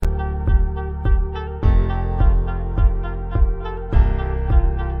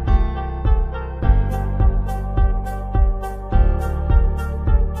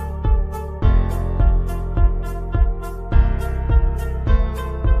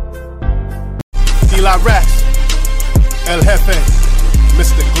Eli Rax, El Jefe,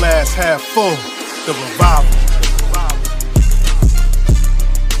 Mr. Glass Half Full, the revival.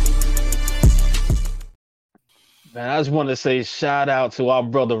 Man, I just want to say shout out to our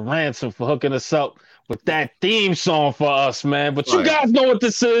brother Ransom for hooking us up with that theme song for us, man. But you guys know what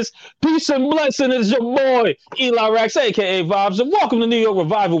this is. Peace and blessing is your boy, Eli Rax, a.k.a. Vibes. And welcome to New York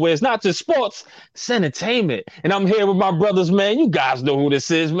Revival, where it's not just sports, it's entertainment. And I'm here with my brothers, man. You guys know who this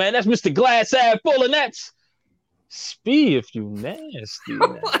is, man. That's Mr. Glass Half Full, and that's Spee, if you nasty.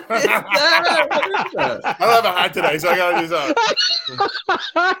 Man. I love a hat today, so I gotta do something.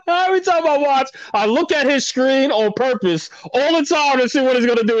 Every time I watch, I look at his screen on purpose all the time to see what he's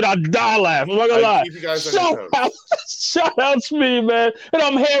gonna do, and I die laugh. I'm not gonna lie. Shout out Spee, man. And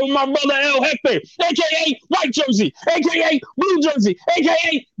I'm here with my brother El Jefe, aka White Jersey, aka Blue Jersey,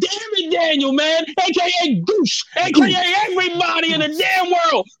 aka Damn it Daniel, man, aka Douche, aka everybody in the damn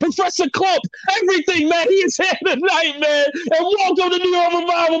world, Professor Clump, everything, man. He is here tonight, man. And welcome to New York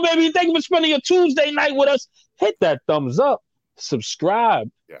Revival, baby. Thank you for spending your Tuesday night with us. Hit that thumbs up,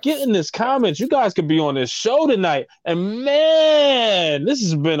 subscribe, get in this comments. You guys could be on this show tonight. And man, this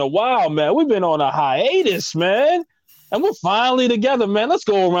has been a while, man. We've been on a hiatus, man. And we're finally together, man. Let's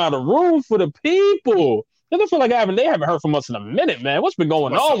go around the room for the people. I feel like they haven't heard from us in a minute, man. What's been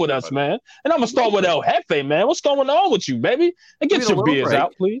going on with us, man? And I'm going to start with El Jefe, man. What's going on with you, baby? And get your beers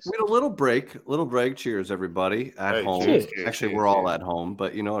out, please. We had a little break. Cheers, everybody. At home. Cheers. Actually, we're all at home,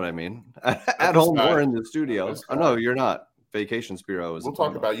 but you know what I mean. At home, we're in the studio. Oh, no, you're not. Vacation Spiro is. We'll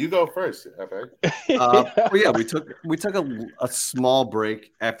talk about you. Go first, Jefe. We took a small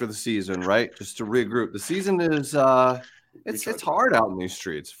break after the season, right? Just to regroup. The season is it's hard out in these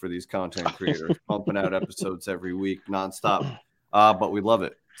streets for these content creators, pumping out episodes every week nonstop. But we love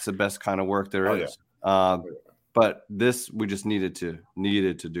it. It's the best kind of work there is. Yeah. But we just needed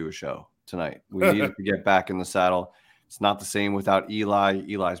to do a show tonight. We needed to get back in the saddle. It's not the same without Eli.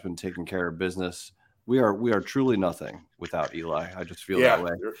 Eli's been taking care of business. We are truly nothing without Eli. I just feel that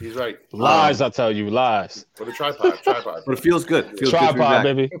way. He's right. Lies, I tell you, lies. With a tripod. But it feels good. Tripod,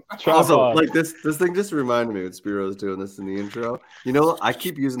 baby. Tripod. Also, like this thing just reminded me when Spiro's doing this in the intro. You know, I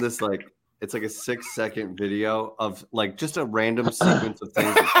keep using this it's like a 6-second video of like just a random sequence of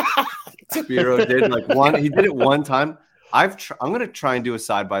things that Spiro did. He did it one time. I'm gonna try and do a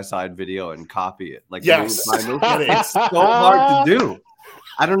side-by-side video and copy it. It's so hard to do.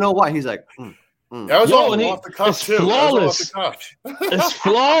 I don't know why. He's like. That was all off the cuff too. Flawless. It's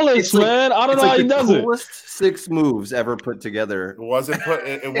flawless, man. I don't know how he does it. Coolest 6 moves ever put together. It wasn't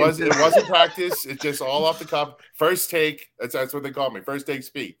practice. It's just all off the cuff. First take. That's what they call me. First take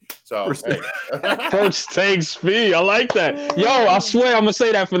Spee. So First take Spee. I like that. Yo, I swear I'm gonna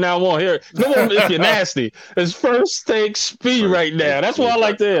say that from now on. Here, no one if you're nasty. It's first take Spee right now. That's what I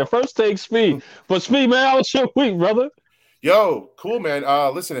like to hear. First take Spee. But Spee, man, how was your week, brother? Yo, cool, man.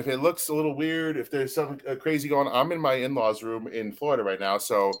 Listen, if it looks a little weird, if there's something crazy going on, I'm in my in-laws' room in Florida right now.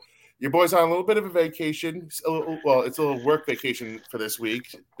 So your boy's on a little bit of a vacation. It's a little work vacation for this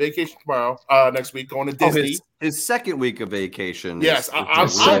week. Vacation tomorrow, next week, going to Disney. His second week of vacation. Yes, I'm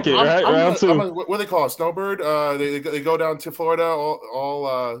second, right? Round two. What do they call it? Snowbird? They go down to Florida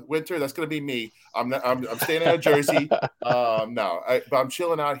all winter. That's gonna be me. I'm staying out of Jersey. But I'm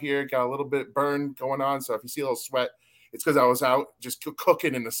chilling out here. Got a little bit burn going on. So if you see a little sweat, it's because I was out just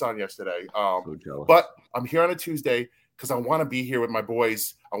cooking in the sun yesterday. But I'm here on a Tuesday because I want to be here with my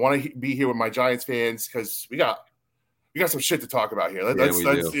boys. I want to be here with my Giants fans because we got some shit to talk about here.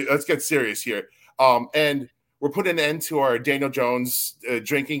 Let's get serious here. And we're putting an end to our Daniel Jones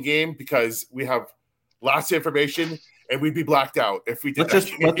drinking game because we have lots of information and we'd be blacked out if we did. Let's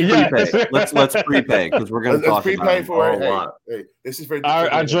prepay. Let's prepay because we're going to talk about it a lot. Hey, this is very.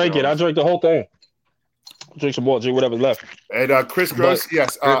 I drank it. I drank the whole thing. Drink some more, drink whatever's left. And Chris Gross,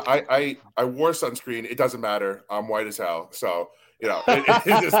 yes, I wore sunscreen. It doesn't matter. I'm white as hell. So, your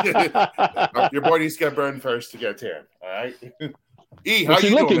boy needs to get burned first to get tan. All right. E, how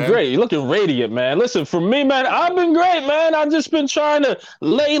you looking doing, great. You're looking radiant, man. Listen, for me, man, I've been great, man. I've just been trying to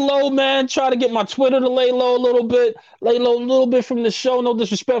lay low, man. Try to get my Twitter to lay low a little bit from the show. No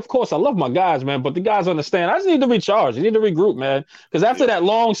disrespect, of course. I love my guys, man, but the guys understand. I just need to recharge. I need to regroup, man. Because after that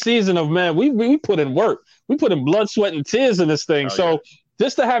long season of, man, we put in work. We put in blood, sweat, and tears in this thing.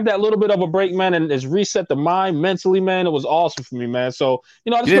 Just to have that little bit of a break, man, and just reset the mind mentally, man, it was awesome for me, man. So,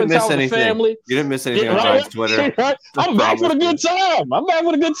 I just spent time with the family. You didn't miss anything on Giants Twitter. Right? I'm back with a good time.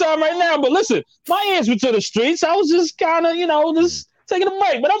 Right now. But listen, my ears were to the streets. I was just kind of, just taking a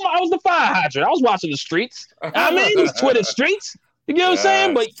break. But I was the fire hydrant. I was watching the streets. These Twitter streets. You get what I'm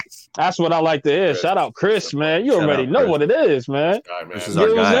saying? But that's what I like to hear. Shout out Chris, man. You already know what it is, man. This is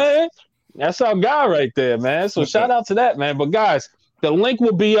our guy. That's our guy right there, man. So shout out to that, man. But guys, the link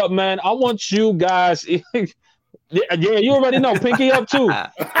will be up, man. I want you guys. Yeah, you already know. Pinky up too.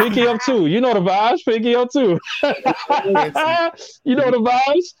 Pinky up too. You know the vibes. Pinky up too. You know the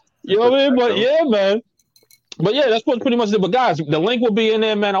vibes. You know what I mean? But yeah, man. But yeah, that's what pretty much it. But guys, the link will be in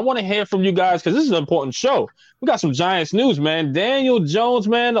there, man. I want to hear from you guys because this is an important show. We got some Giants news, man. Daniel Jones,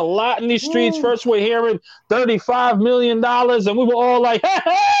 man, a lot in these streets. First we're hearing $35 million, and we were all like,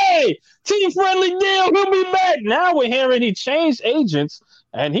 hey, team-friendly deal, we'll be back. Now we're hearing he changed agents,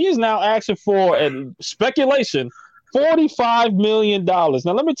 and he is now asking for, and speculation, $45 million. Now,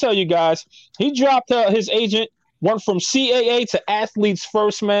 let me tell you guys, he dropped his agent, went from CAA to Athletes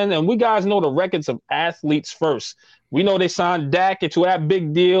First, man. And we guys know the records of Athletes First. We know they signed Dak into that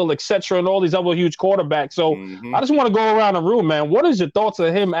big deal, etc., and all these other huge quarterbacks. So I just want to go around the room, man. What is your thoughts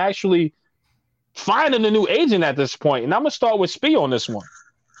of him actually finding a new agent at this point? And I'm going to start with Spee on this one.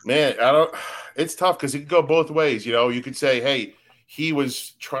 Man, it's tough because it could go both ways. You know, you could say, hey, he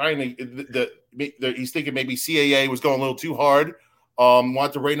was trying to he's thinking maybe CAA was going a little too hard,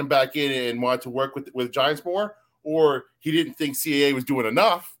 wanted to rein him back in and wanted to work with Giants more. Or he didn't think CAA was doing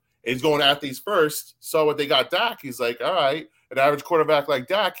enough, and he's going Athletes First. So when they got Dak, he's like, all right, an average quarterback like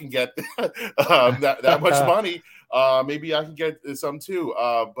Dak can get that much money. Maybe I can get some too.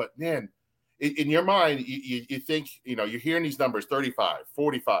 But, man, in your mind, you think, you know, you're hearing these numbers, 35,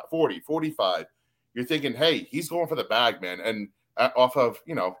 45, 40, 45. You're thinking, hey, he's going for the bag, man. And off of,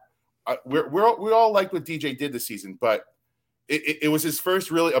 you know, we all like what DJ did this season, but it was his first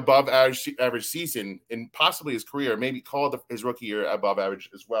really above average season in possibly his career, maybe call his rookie year above average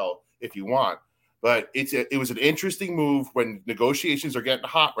as well, if you want. But it was an interesting move when negotiations are getting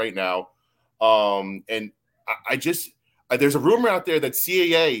hot right now. And there's a rumor out there that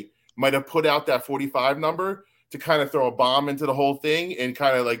CAA might have put out that 45 number to kind of throw a bomb into the whole thing and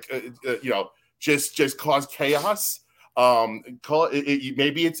kind of like, just cause chaos.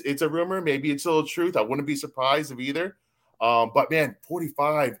 Maybe it's a rumor, maybe it's a little truth. I wouldn't be surprised if either. But man,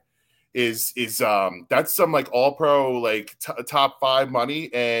 45 is that's some like all pro, like top 5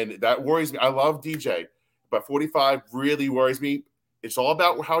 money. And that worries me. I love DJ, but 45 really worries me. It's all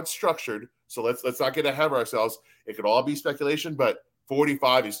about how it's structured. So let's not get ahead of ourselves. It could all be speculation, but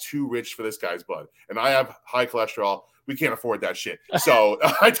 45 is too rich for this guy's blood. And I have high cholesterol. We can't afford that shit. So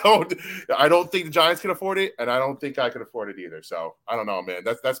I don't think the Giants can afford it. And I don't think I can afford it either. So I don't know, man.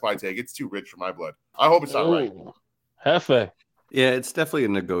 That's my take. It's too rich for my blood. I hope it's not right. Hefe. Yeah, it's definitely a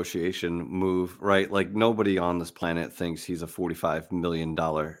negotiation move, right? Like nobody on this planet thinks he's a $45 million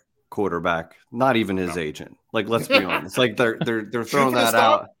quarterback, not even his agent. Like, let's be honest. Like they're throwing that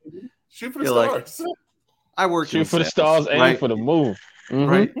out. Shoot for the stars. Like, I work shoot for the stars, aim for the move.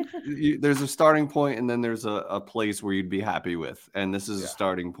 Right? There's a starting point, and then there's a place where you'd be happy with. And this is a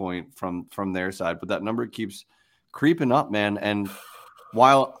starting point from their side. But that number keeps creeping up, man. And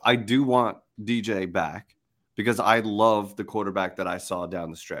while I do want DJ back, because I love the quarterback that I saw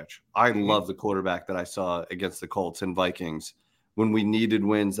down the stretch. I love the quarterback that I saw against the Colts and Vikings. When we needed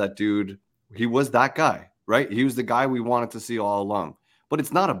wins, that dude, he was that guy, right? He was the guy we wanted to see all along. But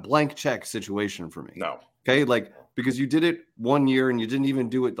it's not a blank check situation for me. No. Okay? Like, because you did it 1 year and you didn't even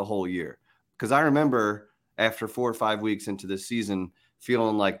do it the whole year. Because I remember after 4 or 5 weeks into this season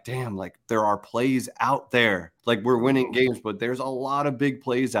feeling like, damn, like there are plays out there. Like we're winning games, but there's a lot of big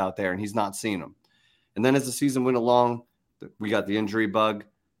plays out there and he's not seeing them. And then as the season went along, we got the injury bug.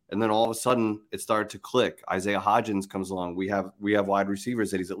 And then all of a sudden it started to click. Isaiah Hodgins comes along. We have wide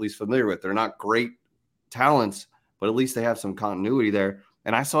receivers that he's at least familiar with. They're not great talents, but at least they have some continuity there.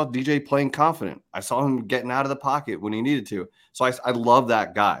 And I saw DJ playing confident. I saw him getting out of the pocket when he needed to. So I love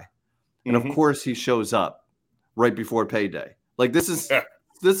that guy. And of course he shows up right before payday. Like this is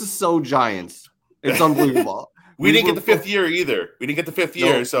so Giants. It's unbelievable. We didn't get the 5th year either. We didn't get the 5th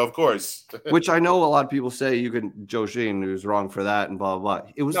year, so of course. Which I know a lot of people say you can Joe Shane who's wrong for that and blah blah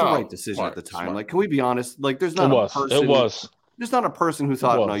blah. It was the right decision at the time. Smart. Like, can we be honest? Like, there's not a person. It was. There's not a person who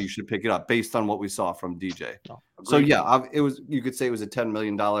thought no, you should pick it up based on what we saw from DJ. No, so yeah, it was. You could say it was a $10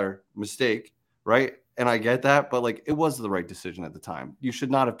 million mistake, right? And I get that, but like, it was the right decision at the time. You should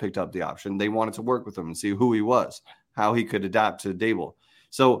not have picked up the option. They wanted to work with him and see who he was, how he could adapt to Dable.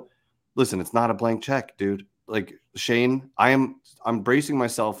 So, listen, it's not a blank check, dude. Like Shane, I'm bracing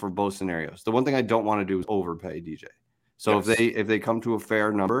myself for both scenarios. The one thing I don't want to do is overpay DJ. So if they come to a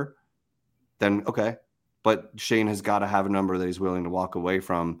fair number, then okay. But Shane has got to have a number that he's willing to walk away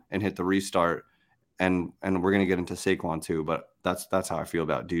from and hit the restart. And we're gonna get into Saquon too, but that's how I feel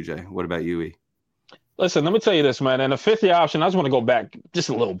about DJ. What about you, E? Listen, let me tell you this, man. And the fifth-year option, I just want to go back just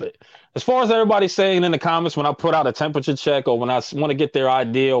a little bit. As far as everybody's saying in the comments when I put out a temperature check or when I want to get their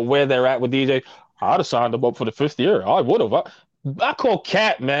idea of where they're at with DJ, I'd have signed them up for the 5th year. I would have. I call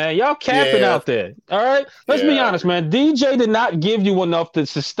cap, man. Y'all capping out there. All right? Let's be honest, man. DJ did not give you enough to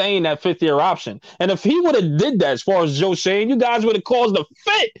sustain that 5th-year option. And if he would have did that as far as Joe Shane, you guys would have caused a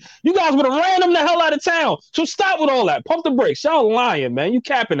fit. You guys would have ran him the hell out of town. So stop with all that. Pump the brakes. Y'all lying, man. You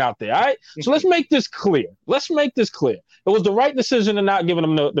capping out there, all right? So let's make this clear. It was the right decision to not giving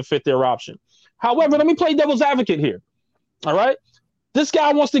him the 5th-year option. However, let me play devil's advocate here. All right? This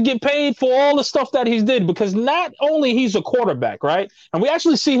guy wants to get paid for all the stuff that he's did because not only he's a quarterback, right? And we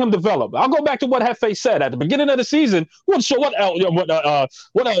actually see him develop. I'll go back to what Hefe said at the beginning of the season. We wasn't sure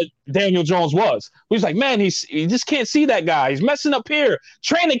what Daniel Jones was. He was like, man, he just can't see that guy. He's messing up here.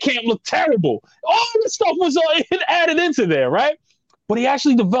 Training camp looked terrible. All this stuff was added into there, right? But he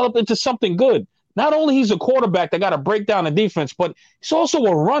actually developed into something good. Not only he's a quarterback that got to break down the defense, but he's also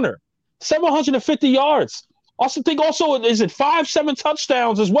a runner. 750 yards. Also think is it 5-7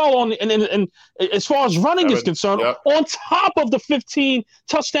 touchdowns as well on and as far as running is concerned, on top of the 15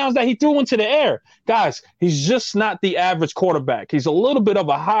 touchdowns that he threw into the air. Guys, he's just not the average quarterback. He's a little bit of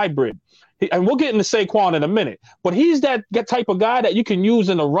a hybrid. And we'll get into Saquon in a minute, but he's that type of guy that you can use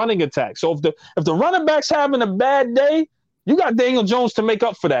in a running attack. So if the running back's having a bad day, you got Daniel Jones to make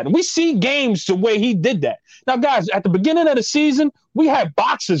up for that. And we see games the way he did that. Now, guys, at the beginning of the season, we had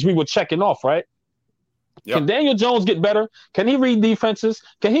boxes we were checking off, right? Yep. Can Daniel Jones get better? Can he read defenses?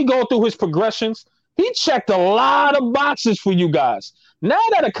 Can he go through his progressions? He checked a lot of boxes for you guys. Now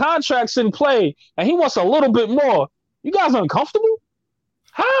that a contract's in play and he wants a little bit more, you guys are uncomfortable?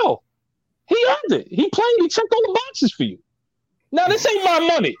 How? He earned it. He checked all the boxes for you. Now, this ain't my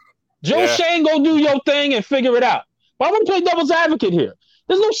money. Joe Shane, go do your thing and figure it out. But I want to play devil's advocate here.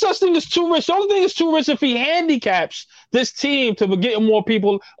 There's no such thing as too rich. The only thing is too rich if he handicaps this team to get more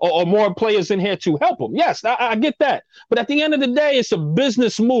people or more players in here to help him. Yes, I get that. But at the end of the day, it's a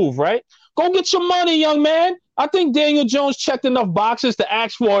business move, right? Go get your money, young man. I think Daniel Jones checked enough boxes to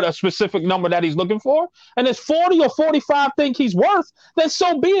ask for a specific number that he's looking for. And if 40 or 45 think he's worth, then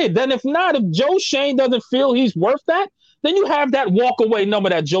so be it. Then if not, if Joe Shane doesn't feel he's worth that, then you have that walk-away number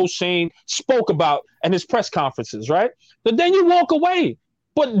that Joe Shane spoke about in his press conferences, right? But then you walk away.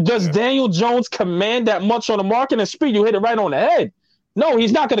 But does Daniel Jones command that much on the market? And Speed, you hit it right on the head. No,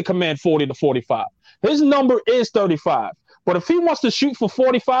 he's not going to command 40 to 45. His number is 35. But if he wants to shoot for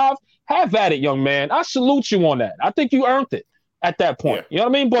 45, have at it, young man. I salute you on that. I think you earned it at that point. You know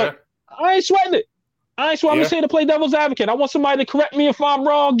what I mean? But I ain't sweating it. I'm just here to play devil's advocate. I want somebody to correct me if I'm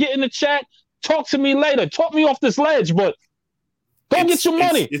wrong, get in the chat, talk to me later, talk me off this ledge, but go get your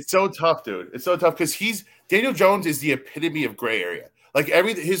money. It's so tough, dude. It's so tough because Daniel Jones is the epitome of gray area. Like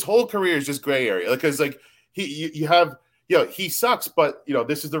his whole career is just gray area. Because he sucks, but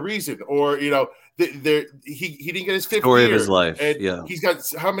this is the reason. Or he didn't get his 5th story year of his life. And he's got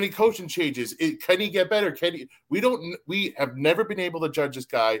how many coaching changes? Can he get better? We have never been able to judge this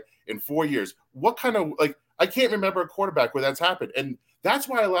guy in 4 years. What kind of I can't remember a quarterback where that's happened, and that's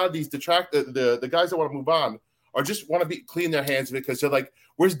why a lot of these the guys that want to move on or just want to clean their hands because they're like,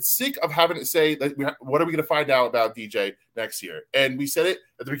 we're sick of having to say, what are we going to find out about DJ next year? And we said it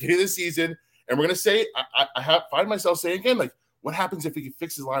at the beginning of the season, and we're going to say, I find myself saying again, what happens if we can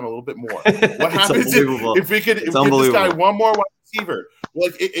fix his line a little bit more? What happens if we could give this guy one more wide receiver?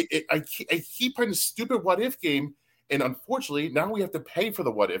 I keep playing the stupid what-if game, and unfortunately, now we have to pay for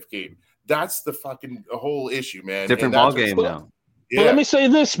the what-if game. That's the fucking whole issue, man. Different ball game now. But let me say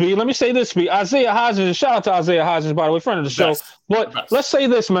this, Speed. Isaiah Hodgins, shout out to Isaiah Hodgins, by the way, friend of the show. But let's say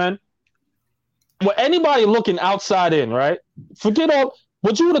this, man. Well, anybody looking outside in, right? Forget all.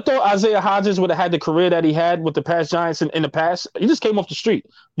 Would you have thought Isaiah Hodgins would have had the career that he had with the past Giants in the past? He just came off the street.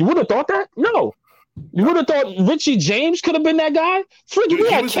 You would have thought that? No. You would have thought Richie James could have been that guy? We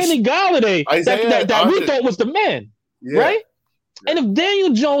had Kenny Galladay that we thought was the man, right? And if Daniel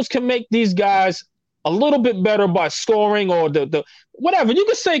Jones can make these guys a little bit better by scoring or the whatever. You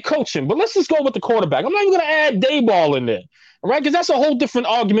can say coaching, but let's just go with the quarterback. I'm not even going to add Dayball in there, right? Because that's a whole different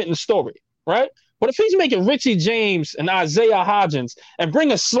argument in the story, right? But if he's making Richie James and Isaiah Hodgins and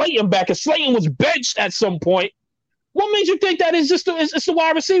bring a Slayton back, and Slayton was benched at some point, what made you think that is just it's the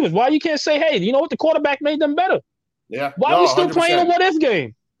wide receivers? Why you can't say, hey, you know what? The quarterback made them better. Yeah. Why are we still 100%. Playing a what-if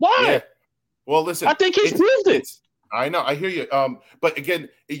game? Why? Yeah. Well, listen. I think he's proved it. I know. I hear you. But again,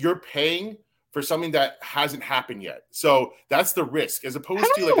 you're paying for something that hasn't happened yet. So that's the risk, as opposed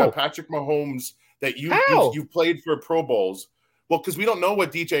to like a Patrick Mahomes that you played for Pro Bowls. Well, because we don't know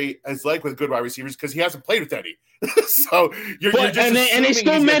what DJ is like with good wide receivers because he hasn't played with any. So you're just and they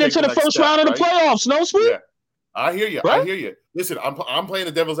still made it to the first round of the playoffs. No, Sweet. Yeah, I hear you. Right? I hear you. Listen, I'm playing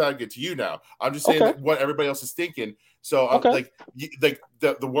the devil's advocate to you now. I'm just saying what everybody else is thinking. So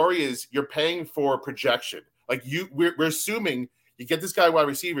the worry is you're paying for projection. Like we're assuming you get this guy wide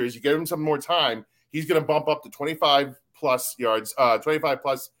receivers, you give him some more time, he's going to bump up to 25 plus yards, 25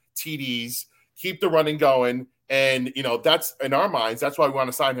 plus TDs, keep the running going. And, that's in our minds, that's why we want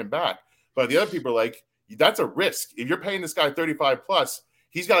to sign him back. But the other people are like, that's a risk. If you're paying this guy 35 plus,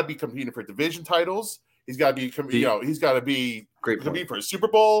 he's got to be competing for division titles. He's got to be, he's got to be competing for a Super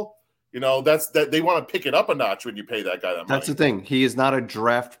Bowl. That's that they want to pick it up a notch when you pay that guy that money. That's the thing. He is not a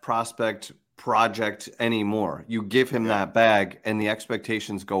draft prospect project anymore. You give him that bag and the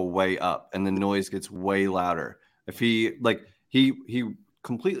expectations go way up and the noise gets way louder. If he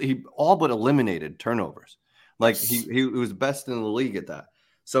completely all but eliminated turnovers. Like he was best in the league at that.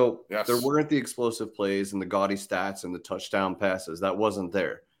 So there weren't the explosive plays and the gaudy stats and the touchdown passes. That wasn't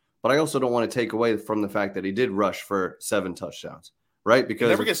there. But I also don't want to take away from the fact that he did rush for 7 touchdowns, right? Because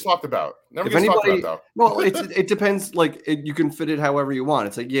it never gets talked about. Well, it depends. Like you can fit it however you want.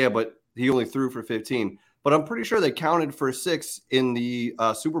 It's like, yeah, but he only threw for 15. But I'm pretty sure they counted for 6 in the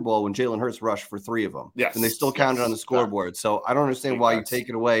Super Bowl when Jalen Hurts rushed for 3 of them. Yes. And they still counted on the scoreboard. So I don't understand why you take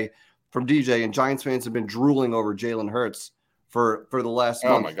it away from DJ. And Giants fans have been drooling over Jalen Hurts for the last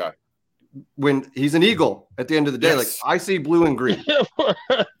month. Oh, my God. When he's an Eagle at the end of the day, like I see blue and green.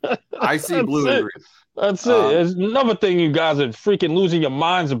 I see blue and green. That's it. There's another thing you guys are freaking losing your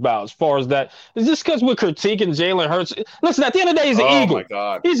minds about as far as that. Is this because we're critiquing Jalen Hurts? Listen, at the end of the day, he's an Eagle. My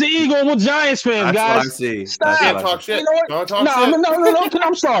God. He's an Eagle with Giants fans, That's guys. What I see. Stop. Can't talk shit. No,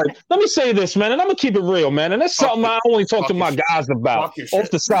 I'm sorry. Let me say this, man, and I'm going to keep it real, man. And that's something I only talk to my guys about off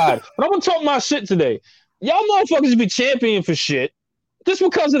the side. But I'm going to talk my shit today. Y'all motherfuckers be champion for shit just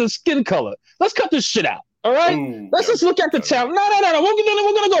because of the skin color. Let's cut this shit out. All right, let's just look at the talent. No.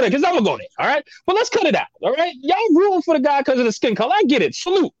 We're gonna go there because I'm gonna go there. All right, but let's cut it out. All right, y'all rooting for the guy because of the skin color. I get it.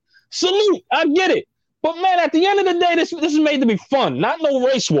 Salute. I get it. But man, at the end of the day, this is made to be fun, not no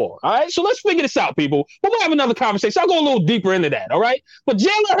race war. All right, so let's figure this out, people. But we'll have another conversation. I'll go a little deeper into that. All right, but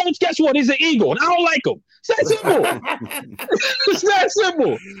Jalen Hurts, guess what? He's an Eagle, and I don't like him. It's that simple. It's that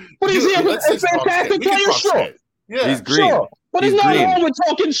simple. But he's here for a fantastic player, sure. Yeah, he's green. Sure. But there's nothing wrong with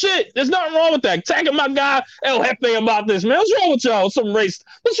talking shit. There's nothing wrong with that. Tagging my guy El Jefe about this, man. What's wrong with y'all? Some race.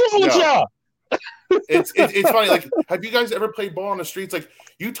 What's wrong with y'all? It's funny. Like, have you guys ever played ball on the streets? Like,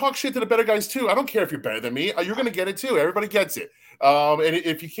 you talk shit to the better guys too. I don't care if you're better than me. You're gonna get it too. Everybody gets it. And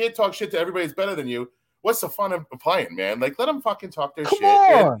if you can't talk shit to everybody that's better than you, what's the fun of playing, man? Like, let them fucking talk their shit.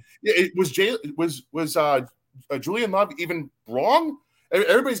 On. And was Julian Love even wrong?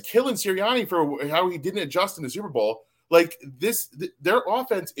 Everybody's killing Sirianni for how he didn't adjust in the Super Bowl. Like their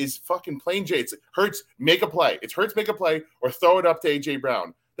offense is fucking plain J. It's Hurts, make a play. It's Hurts, make a play, or throw it up to A.J.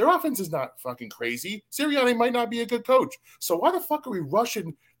 Brown. Their offense is not fucking crazy. Sirianni might not be a good coach. So why the fuck are we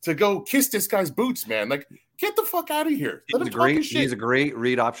rushing to go kiss this guy's boots, man? Like, get the fuck out of here. He's a great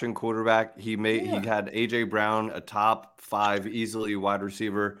read option quarterback. He had A.J. Brown, a top 5 easily wide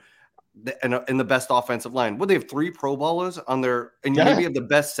receiver. In the best offensive line. Would they have 3 Pro Bowlers on their and you maybe have the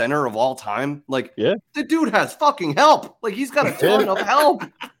best center of all time? Like, the dude has fucking help. Like, he's got a ton of help.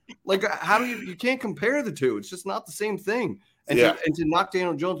 Like, how do you can't compare the two? It's just not the same thing. And to knock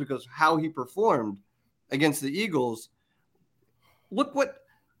Daniel Jones because how he performed against the Eagles. Look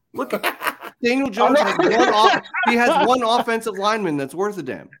at Daniel Jones has one offensive lineman that's worth a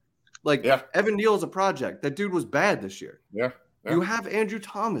damn. Like, Evan Neal is a project. That dude was bad this year. You have Andrew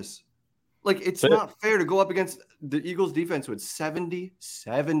Thomas. Like, it's not fair to go up against the Eagles defense with 70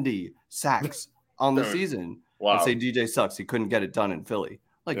 sacks on the season and say DJ sucks. He couldn't get it done in Philly.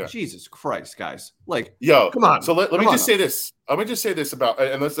 Like, Jesus Christ, guys. Like, come on. So let me just say this. Let me just say this about,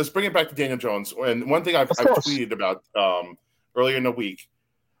 and let's bring it back to Daniel Jones. And one thing I've tweeted about earlier in the week,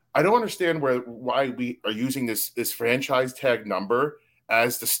 I don't understand why we are using this franchise tag number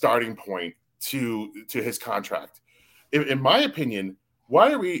as the starting point to his contract. In my opinion,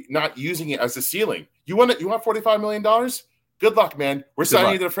 why are we not using it as the ceiling? You want $45 million? Good luck, man. We're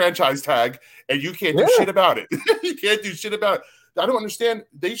signing you to the franchise tag, and you can't do shit about it. You can't do shit about it. I don't understand.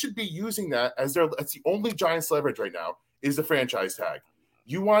 They should be using that as that's the only Giants leverage right now is the franchise tag.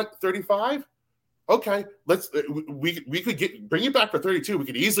 You want 35? Okay, we could bring it back for 32. We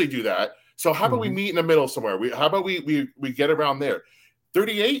could easily do that. So how about we meet in the middle somewhere? How about we get around there?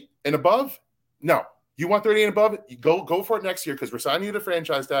 38 and above? No. You want 38 and above? Go for it next year because we're signing you the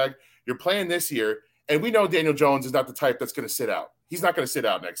franchise tag. You're playing this year. And we know Daniel Jones is not the type that's going to sit out. He's not going to sit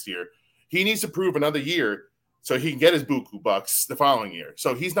out next year. He needs to prove another year so he can get his buku bucks the following year.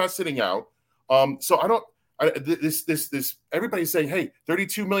 So he's not sitting out. So I don't. This everybody's saying, hey,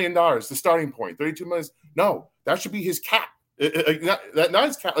 $32 million, the starting point, $32 million. No, that should be his cap. Not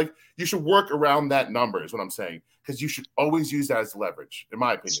his cap. Like, you should work around that number is what I'm saying, because you should always use that as leverage, in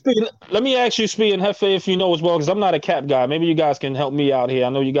my opinion. Let me ask you, Speed and Hefe, if you know as well, because I'm not a cap guy. Maybe you guys can help me out here. I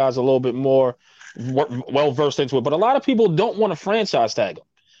know you guys are a little bit more well versed into it, but a lot of people don't want to franchise tag him.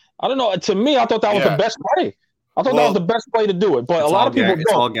 I don't know. To me, I thought that was the best way. I thought that was the best way to do it, but a lot of people don't.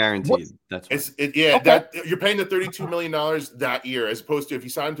 It's all guaranteed. That's right. That you're paying the $32 million that year, as opposed to if you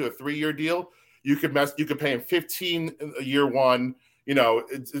sign to a 3-year deal, you could pay him 15 year one,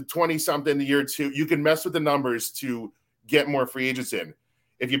 20 something year two. You can mess with the numbers to get more free agents in.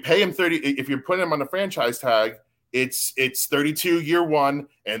 If you pay him 30, if you're putting him on the franchise tag, it's 32 year one,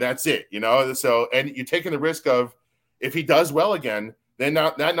 and that's it. So, and you're taking the risk of, if he does well again, then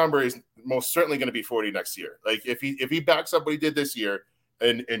that number is most certainly going to be 40 next year. Like, if he backs up what he did this year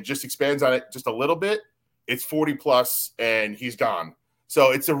and just expands on it just a little bit, it's 40 plus and he's gone.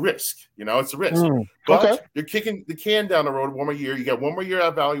 So it's a risk, it's a risk. But you're kicking the can down the road one more year. You got one more year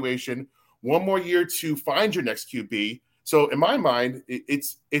evaluation, one more year to find your next QB. So in my mind,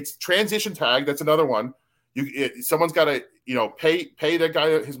 it's transition tag. That's another one. Someone's got to, pay that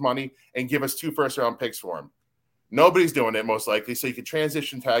guy his money and give us 2 first-round picks for him. Nobody's doing it, most likely. So you could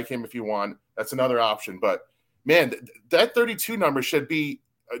transition tag him if you want. That's another option. But man, that 32 number should be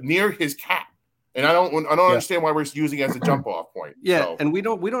near his cap, and I don't understand why we're using it as a jump off point. Yeah, so. And we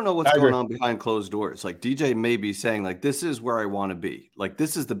don't know what's going on behind closed doors. Like, DJ may be saying, like, this is where I want to be. Like,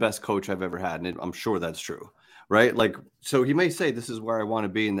 this is the best coach I've ever had, and I'm sure that's true, right? Like, so he may say this is where I want to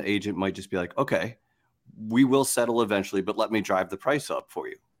be, and the agent might just be like, okay, we will settle eventually, but let me drive the price up for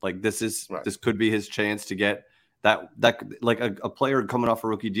you. Like, this could be his chance to get. That like a player coming off a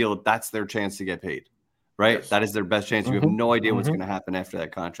rookie deal, that's their chance to get paid, right? Yes. That is their best chance. You have no idea what's going to happen after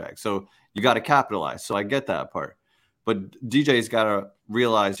that contract. So you got to capitalize. So I get that part. But DJ's got to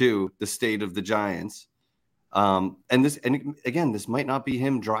realize, too, the state of the Giants. And again, this might not be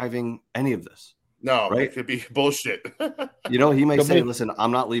him driving any of this. No, right? It could be bullshit. He may say, listen,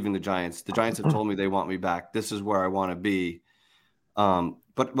 I'm not leaving the Giants. The Giants have told me they want me back. This is where I want to be.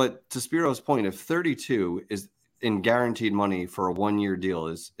 But to Spiro's point, if 32 is in guaranteed money for a 1-year deal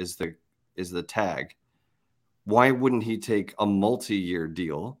is the tag, why wouldn't he take a multi-year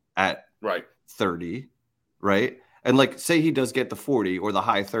deal at 30, right? And like, say he does get the 40 or the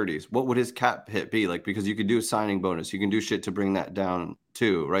high 30s, what would his cap hit be? Like, because you could do a signing bonus, you can do shit to bring that down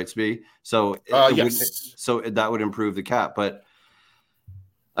too, right, Spee? So yes. So that would improve the cap, but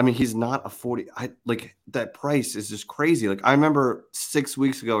I mean, he's not a 40. That price is just crazy. Like, I remember 6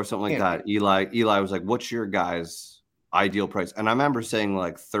 weeks ago or something like that. Eli was like, "What's your guys' ideal price?" And I remember saying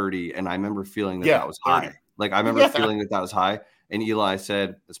like 30, and I remember feeling that was 30. High. Like, I remember feeling that was high. And Eli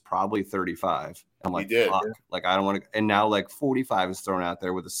said it's probably 35. I'm like, fuck. Like, I don't want to. And now like 45 is thrown out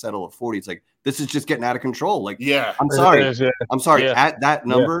there with a settle of 40. It's like, this is just getting out of control. Like, I'm sorry. I'm sorry. Yeah. At that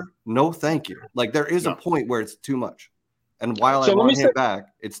number, no, thank you. Like, there is a point where it's too much. And while I want him back,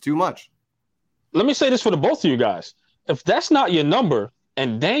 it's too much. Let me say this for the both of you guys. If that's not your number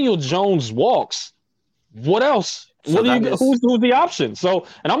and Daniel Jones walks, what else? So who's the option? So,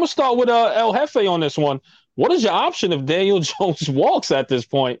 and I'm going to start with El Jefe on this one. What is your option if Daniel Jones walks at this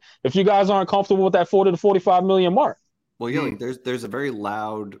point, if you guys aren't comfortable with that 40 to 45 million mark? Well, yeah, there's a very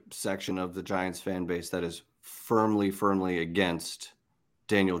loud section of the Giants fan base that is firmly against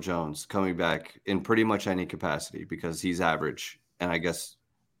Daniel Jones coming back in pretty much any capacity because he's average, and I guess,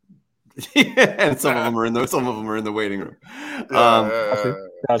 and some of them are in the waiting room. And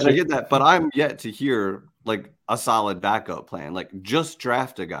I get that, but I'm yet to hear like a solid backup plan. Like, just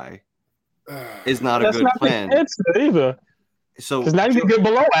draft a guy is not a good plan. That's not either. So because now you get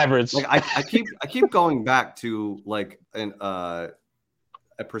below average. Like, I keep going back to like a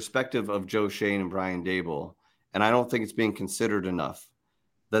perspective of Joe Shane and Brian Dable, and I don't think it's being considered enough.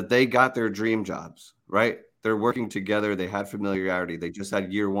 That they got their dream jobs, right? They're working together. They had familiarity. They just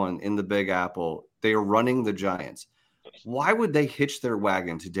had year one in the Big Apple. They are running the Giants. Why would they hitch their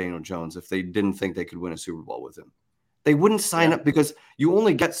wagon to Daniel Jones if they didn't think they could win a Super Bowl with him? They wouldn't sign up because you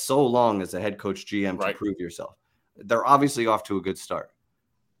only get so long as a head coach GM to prove yourself. They're obviously off to a good start.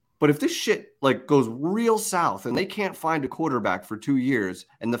 But if this shit like goes real south and they can't find a quarterback for 2 years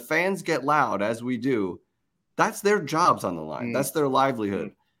and the fans get loud as we do, that's their jobs on the line. That's their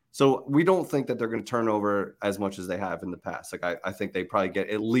livelihood. So we don't think that they're going to turn over as much as they have in the past. Like, I think they probably get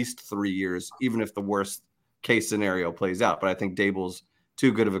at least 3 years, even if the worst case scenario plays out. But I think Dable's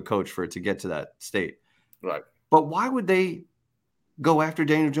too good of a coach for it to get to that state. Right. But why would they go after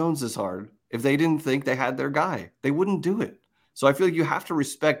Daniel Jones this hard if they didn't think they had their guy. They wouldn't do it. So I feel like you have to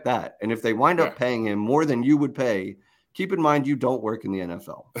respect that. And if they wind up paying him more than you would pay, keep in mind you don't work in the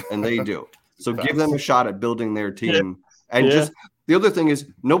NFL, and they do. So give them a shot at building their team. And just the other thing is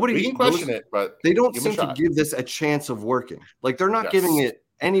we can question it, but they don't seem to give this a chance of working. Like they're not giving it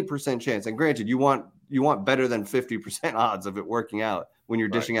any percent chance. And granted, you want better than 50% odds of it working out when you're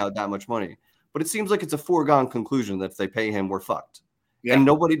dishing out that much money. But it seems like it's a foregone conclusion that if they pay him, we're fucked. Yeah. And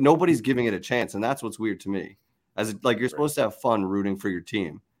nobody's giving it a chance, and that's what's weird to me. As like you're supposed to have fun rooting for your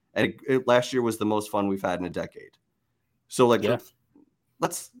team, and last year was the most fun we've had in a decade. So like,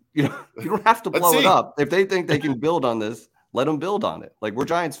 let's you don't have to blow it up. If they think they can build on this, let them build on it. Like we're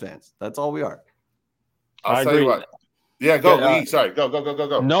Giants fans. That's all we are. I'll tell you what. Yeah, go. Sorry, go.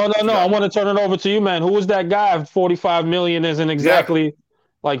 No. I want to turn it over to you, man. Who was that guy? $45 million isn't exactly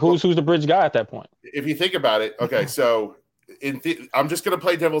like who's the bridge guy at that point. If you think about it, okay, so. I'm just going to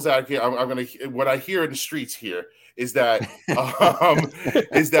play devil's advocate. I'm going to what I hear in the streets here is that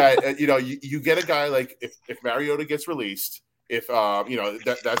you get a guy like if Mariota gets released, if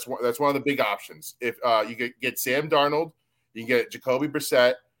that's one of the big options. If you get Sam Darnold, you can get Jacoby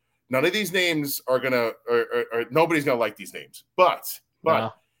Brissett. None of these names are gonna or nobody's gonna like these names. But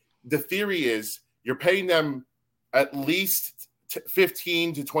the theory is you're paying them at least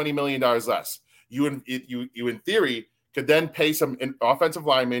 $15 to $20 million less. You in theory could then pay some offensive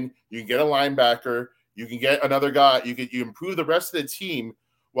linemen. You can get a linebacker. You can get another guy. You improve the rest of the team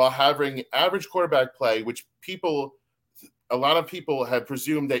while having average quarterback play, which a lot of people have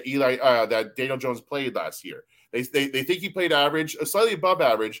presumed that that Daniel Jones played last year. They think he played average, slightly above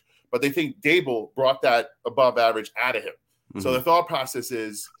average, but they think Dable brought that above average out of him. Mm-hmm. So the thought process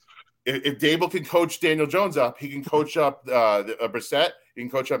is if Dable can coach Daniel Jones up, he can coach up Brissett, he can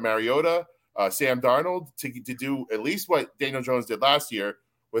coach up Mariota, Sam Darnold to do at least what Daniel Jones did last year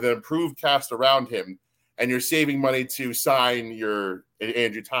with an improved cast around him, and you're saving money to sign your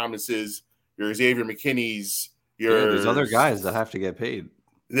Andrew Thomas's, your Xavier McKinney's, there's other guys that have to get paid.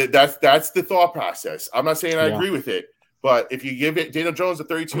 That's the thought process. I'm not saying I agree with it, but if you give it Daniel Jones a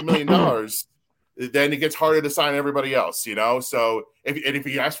 $32 million, then it gets harder to sign everybody else, So if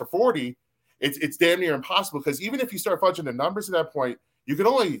you ask for 40, it's damn near impossible because even if you start fudging the numbers at that point, you can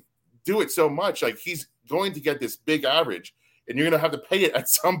only do it so much. Like he's going to get this big average and you're going to have to pay it at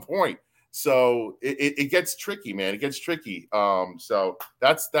some point. So it gets tricky, man. It gets tricky. So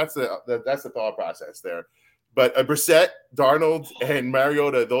that's the thought process there. But Brissett, Darnold, and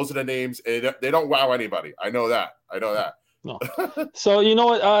Mariota, those are the names. And they don't wow anybody. I know that. No. So you know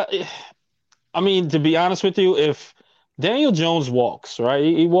what? I mean, to be honest with you, if Daniel Jones walks, right?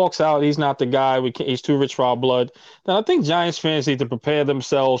 He walks out. He's not the guy. He's too rich for our blood. Then I think Giants fans need to prepare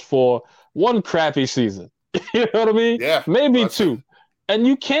themselves for one crappy season. You know what I mean? Yeah. Maybe two. And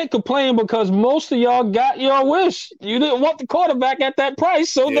you can't complain because most of y'all got your wish. You didn't want the quarterback at that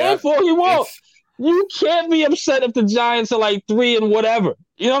price, so therefore you won't. You can't be upset if the Giants are like 3 and whatever.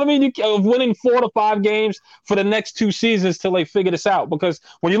 You know what I mean? Of winning 4 to 5 games for the next 2 seasons till they figure this out. Because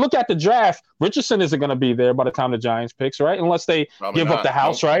when you look at the draft, Richardson isn't going to be there by the time the Giants picks, right? Unless they give up the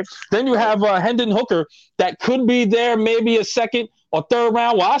house, right? Then you have Hendon Hooker that could be there maybe a second or third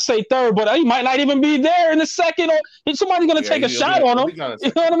round. Well, I say third, but he might not even be there in the second. Or somebody's going to take a shot on him. You know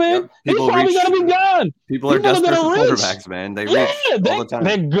what I mean? He's probably going to be gone. People are desperate for quarterbacks, man. They reach all the time.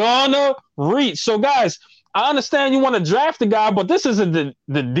 They're going to reach. So, guys, I understand you want to draft a guy, but this isn't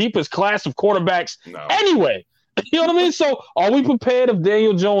the deepest class of quarterbacks anyway. You know what I mean? So are we prepared if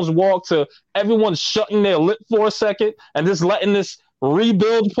Daniel Jones walked to everyone shutting their lip for a second and just letting this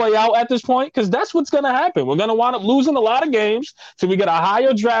rebuild play out at this point? Because that's what's going to happen. We're going to wind up losing a lot of games till we get a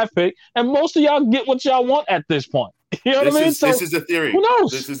higher draft pick, and most of y'all get what y'all want at this point. You know what I mean? So, this is a theory. Who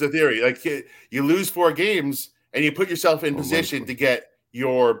knows? This is a theory. Like you lose 4 games and you put yourself in position to get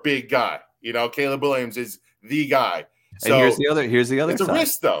your big guy. Caleb Williams is the guy. So and here's the other it's side. A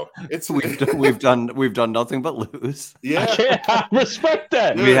risk, though. It's we've done nothing but lose. Yeah, I respect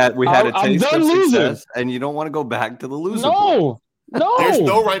that. We had a taste of success, and you don't want to go back to the loser. No. There's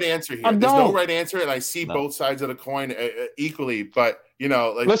no right answer here. There's no right answer, and I see both sides of the coin equally. But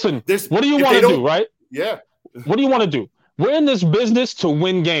listen, what do you want to do, right? Yeah. What do you want to do? We're in this business to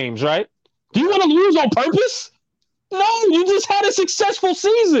win games, right? Do you want to lose on purpose? No, you just had a successful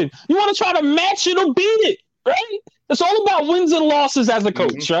season. You want to try to match it or beat it, right? It's all about wins and losses as a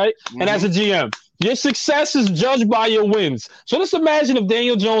coach, right? And as a GM. Your success is judged by your wins. So let's imagine if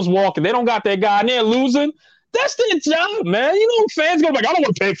Daniel Jones walking, they don't got their guy and they're losing. That's their job, man. Fans go like, I don't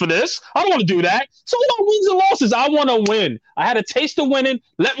want to pay for this. I don't want to do that. So we don't wins and losses. I want to win. I had a taste of winning.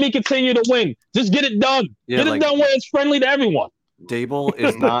 Let me continue to win. Just get it done. Get it done where it's friendly to everyone.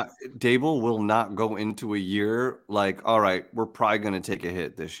 Dable will not go into a year like, all right, we're probably going to take a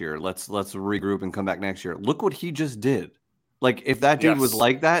hit this year. Let's regroup and come back next year. Look what he just did. Like, if that dude was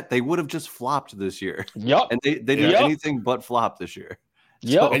like that, they would have just flopped this year. Yep. And they did anything but flop this year.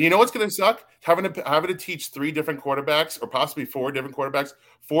 Yep. So, and you know what's going to suck? Having to teach 3 different quarterbacks, or possibly 4 different quarterbacks,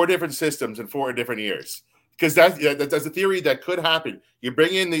 4 different systems in 4 different years. Because that's a theory that could happen. You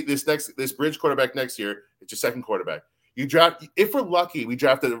bring in this bridge quarterback next year. It's your second quarterback. You draft, if we're lucky, we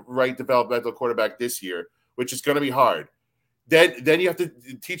draft the right developmental quarterback this year, which is going to be hard. Then you have to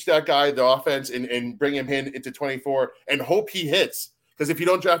teach that guy the offense and bring him into 24 and hope he hits. Because if you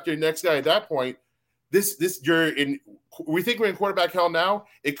don't draft your next guy at that point, we think we're in quarterback hell now.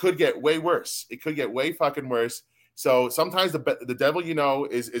 It could get way worse. It could get way fucking worse. So sometimes the devil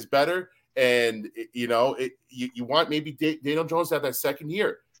is better. And you want maybe Daniel Jones to have that second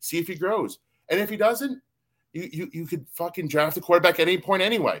year, see if he grows, and if he doesn't, you could fucking draft a quarterback at any point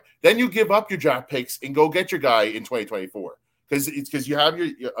anyway. Then you give up your draft picks and go get your guy in 2024 because you have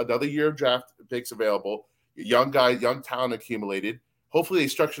your another year of draft picks available. Young guy, young talent accumulated. Hopefully they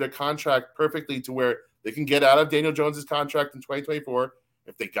structure their contract perfectly to where they can get out of Daniel Jones's contract in 2024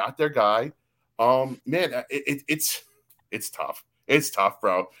 if they got their guy. Man, it's tough. It's tough,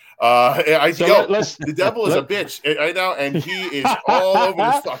 bro. The devil is a bitch right now, and he is all over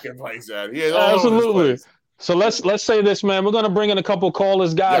this fucking place, man. He is all absolutely. Over this place. So let's say this, man. We're gonna bring in a couple of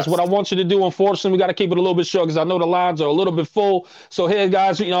callers, guys. Yes. What I want you to do, unfortunately, we got to keep it a little bit short because I know the lines are a little bit full. So here,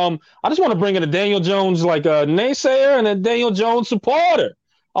 guys, I just want to bring in a Daniel Jones like a naysayer and a Daniel Jones supporter.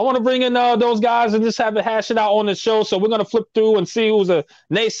 I want to bring in those guys and just have it hash it out on the show. So we're going to flip through and see who's a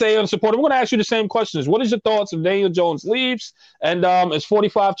naysayer and supporter. We're going to ask you the same questions. What is your thoughts if Daniel Jones leaves? And is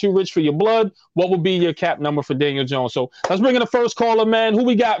 45 too rich for your blood? What would be your cap number for Daniel Jones? So let's bring in the first caller, man. Who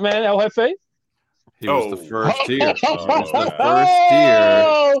we got, man? El Jefe? He was the first tier. The first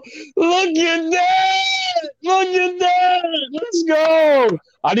tier. Look at that. Look at that. Let's go.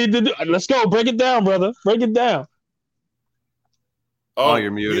 Let's go. Break it down, brother. Break it down. Oh,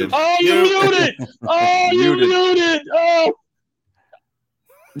 you're muted. Oh, you're muted. Oh, you're muted. Oh.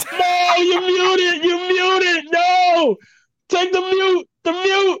 No, you're muted. You're muted. No. Take the mute. The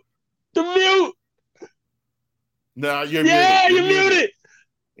mute. The mute. No, you're muted. Yeah, you're muted.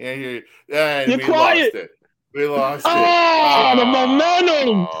 Yeah, you're quiet. We lost it. Oh, the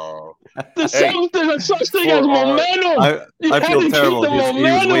momentum. There's such thing as momentum. I feel terrible.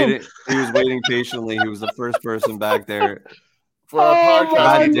 He was waiting patiently. He was the first person back there. For our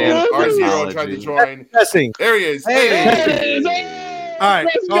podcast, R0 tried to join. There he is. Hey. All right.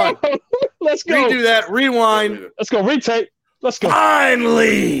 Let's go. Redo that. Rewind. Let's go. Retake. Let's go.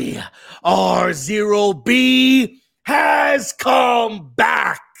 Finally, R0B has come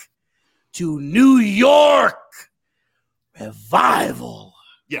back to New York. Revival.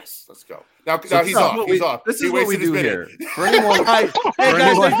 Yes, let's go. Now he's off. He's off. This is what we do here. For anyone, hey guys,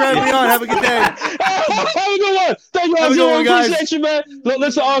 thanks for having me on. Have a good day. Have a good one. Thank you, R0. Appreciate you, man.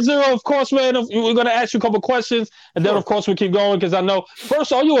 Listen, R0, of course, man. We're going to ask you a couple questions, and then, of course, we keep going because I know.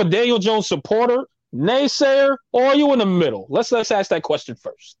 First, are you a Daniel Jones supporter, naysayer, or are you in the middle? Let's ask that question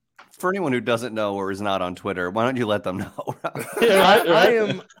first. For anyone who doesn't know or is not on Twitter, why don't you let them know?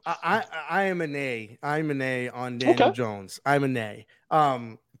 I am an A. I'm an A on Daniel Jones. I'm an A.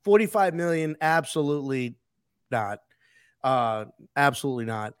 45 million, absolutely not. Absolutely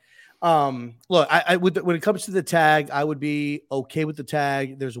not. Look, I would, when it comes to the tag, I would be okay with the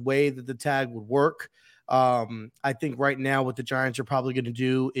tag. There's a way that the tag would work. I think right now what the Giants are probably going to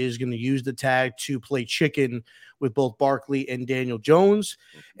do is going to use the tag to play chicken with both Barkley and Daniel Jones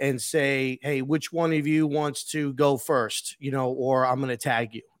and say, hey, which one of you wants to go first, or I'm going to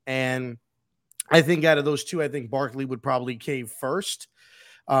tag you. And I think out of those two, I think Barkley would probably cave first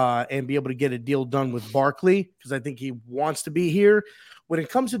and be able to get a deal done with Barkley because I think he wants to be here. When it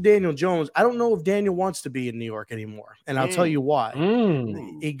comes to Daniel Jones, I don't know if Daniel wants to be in New York anymore. And I'll tell you why.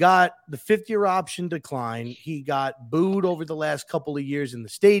 He got the 5th-year option decline. He got booed over the last couple of years in the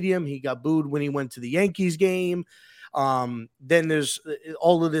stadium. He got booed when he went to the Yankees game. Then there's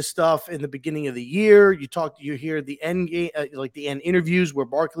all of this stuff in the beginning of the year. You hear the end game, like the end interviews where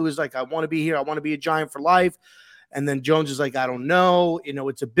Barkley was like, I want to be here. I want to be a Giant for life. And then Jones is like, I don't know.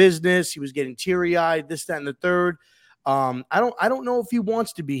 It's a business. He was getting teary-eyed, this, that, and the third. I don't know if he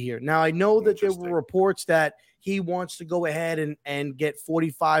wants to be here. Now, I know that there were reports that he wants to go ahead and get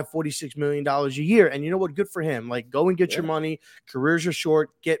 $45-46 million a year. And you know what? Good for him. Like, go and get your money. Careers are short.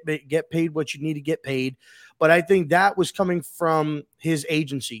 Get paid what you need to get paid. But I think that was coming from his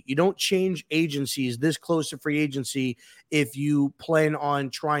agency. You don't change agencies this close to free agency if you plan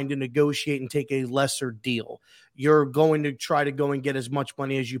on trying to negotiate and take a lesser deal. You're going to try to go and get as much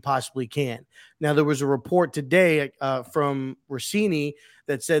money as you possibly can. Now, there was a report today from Rossini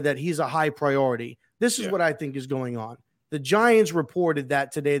that said that he's a high priority. This is what I think is going on. The Giants reported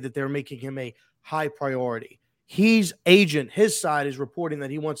that today, that they're making him a high priority. His side is reporting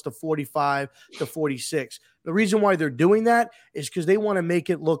that he wants to 45 to 46. The reason why they're doing that is because they want to make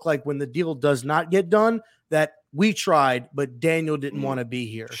it look like when the deal does not get done, that we tried, but Daniel didn't want to be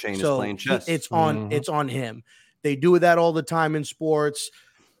here. Shane is playing chess. It's on him. They do that all the time in sports.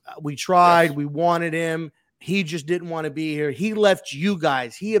 We tried, we wanted him. He just didn't want to be here. He left you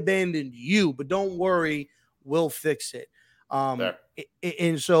guys. He abandoned you, but don't worry, we'll fix it.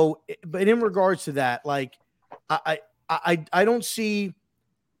 And so, but in regards to that, like, I don't see.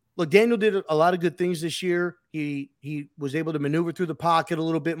 Look, Daniel did a lot of good things this year. He was able to maneuver through the pocket a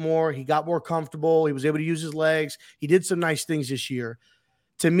little bit more. He got more comfortable. He was able to use his legs. He did some nice things this year.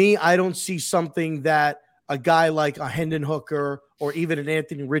 To me, I don't see something that a guy like a Hendon Hooker or even an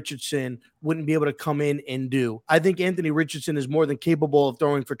Anthony Richardson wouldn't be able to come in and do. I think Anthony Richardson is more than capable of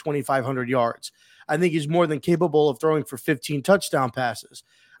throwing for 2,500 yards. I think he's more than capable of throwing for 15 touchdown passes.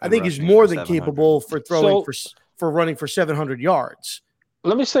 I think he's more than capable for throwing for running for 700 yards.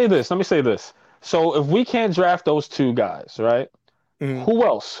 Let me say this. So if we can't draft those two guys, right? Mm-hmm. Who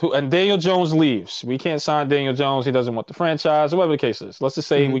else? And Daniel Jones leaves. We can't sign Daniel Jones. He doesn't want the franchise, or whatever the case is. Let's just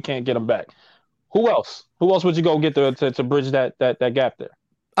say we can't get him back. Who else? Who else would you go get to bridge that gap there?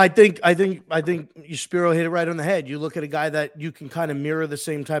 I think Spiro hit it right on the head. You look at a guy that you can kind of mirror the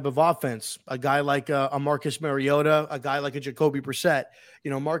same type of offense. A guy like a Marcus Mariota, a guy like a Jacoby Brissett.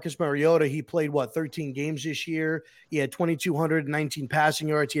 Marcus Mariota, he played 13 games this year. He had 2,219 passing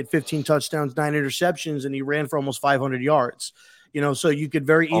yards. He had 15 touchdowns, 9 interceptions, and he ran for almost 500 yards. So you could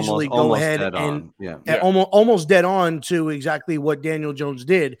very easily go ahead and almost dead on to exactly what Daniel Jones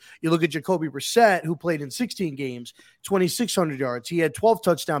did. You look at Jacoby Brissett, who played in 16 games, 2,600 yards. He had 12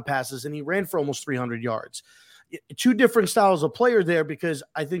 touchdown passes, and he ran for almost 300 yards. Two different styles of player there, because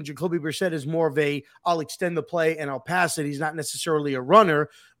I think Jacoby Brissett is more of I'll extend the play and I'll pass it. He's not necessarily a runner,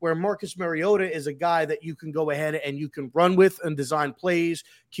 where Marcus Mariota is a guy that you can go ahead and you can run with and design plays,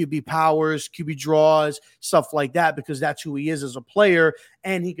 QB powers, QB draws, stuff like that, because that's who he is as a player,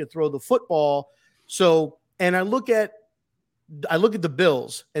 and he can throw the football. So, and I look at the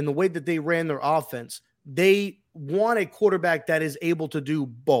Bills and the way that they ran their offense. They want a quarterback that is able to do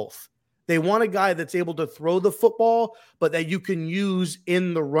both. They want a guy that's able to throw the football, but that you can use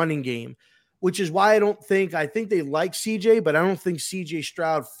in the running game, which is why I think they like CJ, but I don't think CJ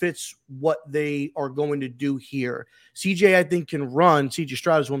Stroud fits what they are going to do here. CJ, I think, can run. CJ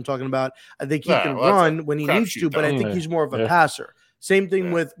Stroud is what I'm talking about. I think he can run when he needs to, but I think he's more of a passer. Same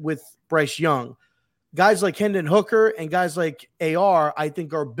thing with Bryce Young. Guys like Hendon Hooker and guys like AR, I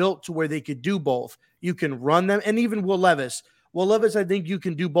think, are built to where they could do both. You can run them, and even Will Levis. Well, Levis, I think you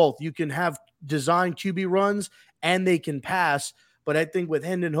can do both. You can have design QB runs and they can pass. But I think with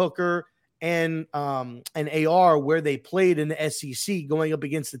Hendon Hooker and AR, where they played in the SEC, going up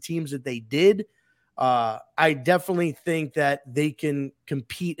against the teams that they did, I definitely think that they can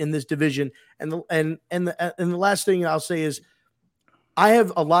compete in this division. And the last thing I'll say is, I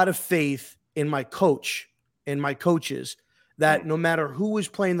have a lot of faith in my coach and my coaches that no matter who is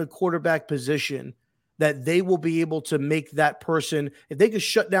playing the quarterback position, that they will be able to make that person, if they could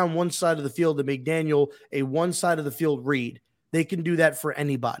shut down one side of the field and make Daniel a one side of the field read, they can do that for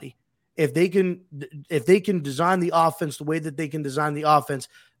anybody. If they can design the offense the way that they can design the offense,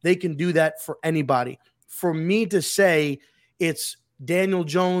 they can do that for anybody. For me to say it's Daniel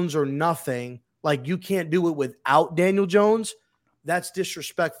Jones or nothing, like you can't do it without Daniel Jones, that's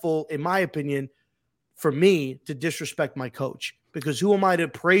disrespectful, in my opinion, for me to disrespect my coach. Because who am I to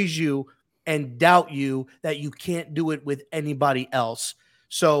praise you and doubt you that you can't do it with anybody else?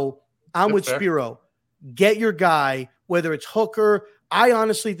 So I'm with Spiro. Get your guy, whether it's Hooker. I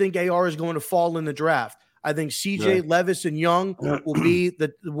honestly think AR is going to fall in the draft. I think CJ, Levis, and Young will be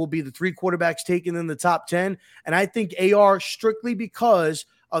the three quarterbacks taken in the top 10. And I think AR, strictly because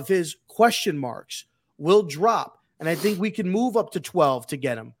of his question marks, will drop. And I think we can move up to 12 to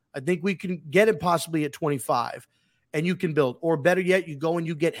get him. I think we can get him possibly at 25. And you can build. Or better yet, you go and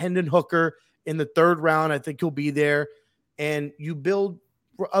you get Hendon Hooker in the third round. I think he'll be there. And you build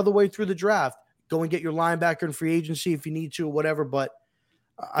other way through the draft. Go and get your linebacker in free agency if you need to or whatever. But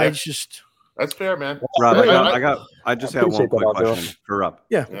that's fair, man. Rob, I just have one quick question for Rob.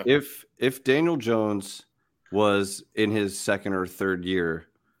 Yeah. If Daniel Jones was in his second or third year,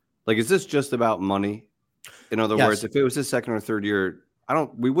 like, is this just about money? In other words, if it was his second or third year,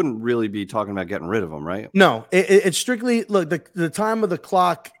 we wouldn't really be talking about getting rid of him, right? No, it's strictly look, the time of the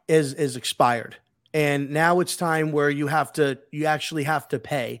clock is expired. And now it's time where you actually have to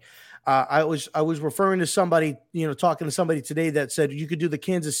pay. I was referring to somebody, talking to somebody today that said you could do the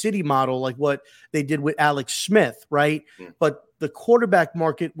Kansas City model like what they did with Alex Smith, right? Mm. But the quarterback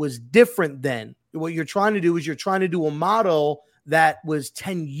market was different then. What you're trying to do is you're trying to do a model that was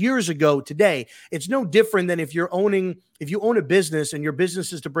 10 years ago today. It's no different than if you own a business and your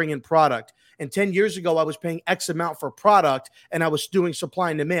business is to bring in product. And 10 years ago, I was paying X amount for product and I was doing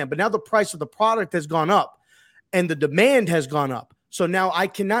supply and demand. But now the price of the product has gone up and the demand has gone up. So now I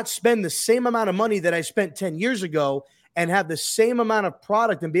cannot spend the same amount of money that I spent 10 years ago and have the same amount of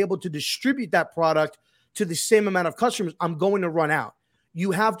product and be able to distribute that product to the same amount of customers. I'm going to run out.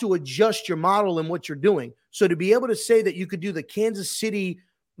 You have to adjust your model and what you're doing. So to be able to say that you could do the Kansas City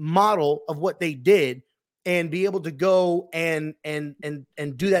model of what they did and be able to go and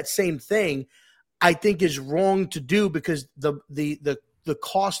do that same thing, I think is wrong to do because the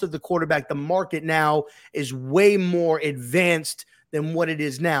cost of the quarterback, the market now is way more advanced than what it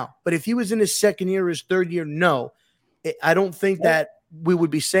is now. But if he was in his second year or his third year, no, I don't think that we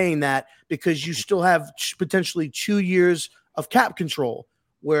would be saying that because you still have potentially 2 years of cap control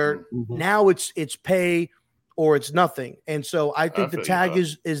where now it's pay or it's nothing. And so I think the tag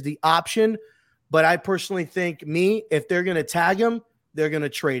is the option. But I personally think if they're going to tag him, they're going to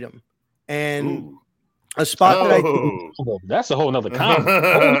trade him. And a spot that that's a whole nother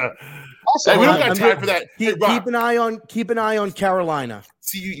comment. Hey, we don't got time for that. Keep an eye on Carolina.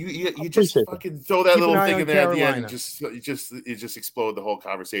 See, you just fucking throw that little thing in there at the end and just explode the whole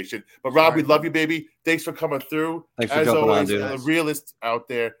conversation. But Rob, we love you, baby. Thanks for coming through. Thanks for jumping on, dude. A realist out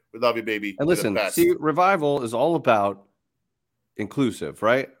there. We love you, baby. And listen, see, Revival is all about inclusive,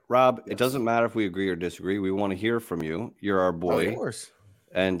 right? Rob, It doesn't matter if we agree or disagree. We want to hear from you. You're our boy. Of course.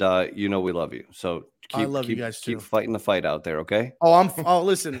 And we love you. So I love you guys too. Keep fighting the fight out there, okay?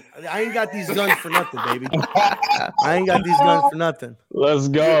 Listen, I ain't got these guns for nothing, baby. I ain't got these guns for nothing. Let's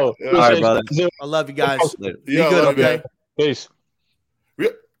go. All right, brother. I love you guys. Be good, okay? Peace.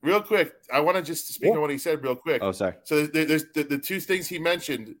 Real quick, I want to just speak on what he said real quick. Oh, sorry. So there's the two things he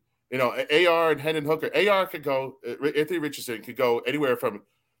mentioned, AR and Hendon Hooker. AR could go, Anthony Richardson could go anywhere from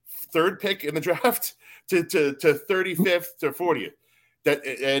third pick in the draft to 35th to 40th.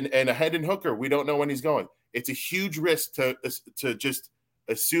 And a Hendon Hooker, we don't know when he's going. It's a huge risk to just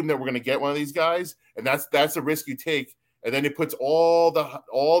assume that we're going to get one of these guys, and that's a risk you take. And then it puts all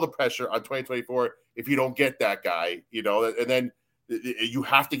the pressure on 2024 if you don't get that guy, and then you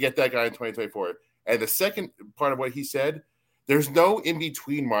have to get that guy in 2024. And the second part of what he said, there's no in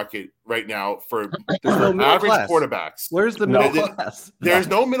between market right now for average quarterbacks. Where's the middle class? There's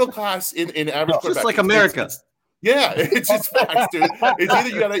no middle class in average quarterbacks. Just like America. Yeah, it's just facts, dude. It's either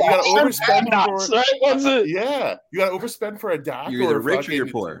you gotta overspend you gotta overspend for a Dak. You're either rich or you're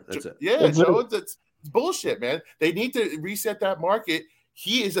poor. That's it. Yeah, it's bullshit, man. They need to reset that market.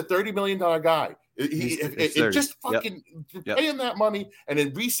 He is a $30 million guy. Just fucking pay him that money and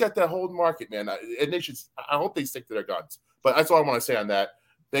then reset that whole market, man. And they should. I hope they stick to their guns. But that's all I want to say on that.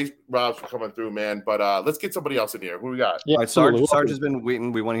 Thanks, Rob, for coming through, man. But let's get somebody else in here. Who we got? Yeah, all right, Sarge has been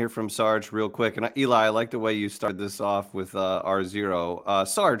waiting. We want to hear from Sarge real quick. And Eli, I like the way you started this off with R0.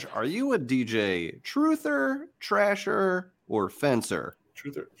 Sarge, are you a DJ truther, trasher, or fencer?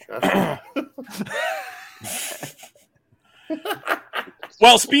 Truther, trasher.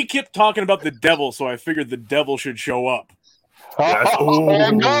 Well, Speed kept talking about the devil, so I figured the devil should show up. There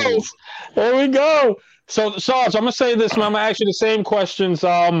we go. So, Sarge, I'm going to say this, and I'm going to ask you the same questions.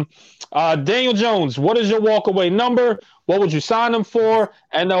 Daniel Jones, what is your walkaway number? What would you sign him for?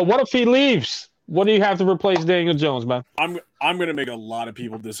 And what if he leaves? What do you have to replace Daniel Jones, man? I'm going to make a lot of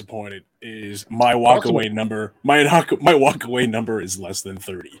people disappointed. Is my walkaway number? My walkaway number is less than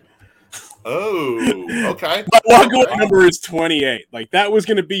 30. Oh, okay. My walkaway number is 28. Like that was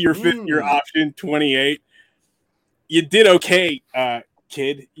going to be your fifth-year option, 28. You did okay,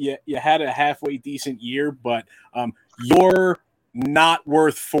 kid. You had a halfway decent year, but you're not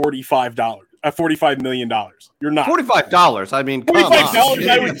worth $45 million. You're not $45. I mean, $45.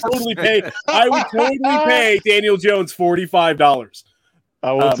 I would totally pay. I would totally pay Daniel Jones $45.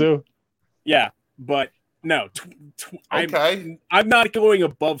 I will too. Yeah, but no. Okay. I'm not going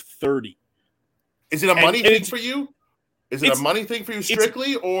above 30. Is it a money thing for you? Is it a money thing for you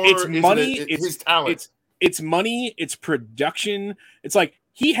strictly, or it's money? It's his talent. It's money. It's production. It's like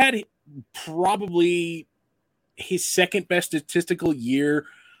he had probably his second best statistical year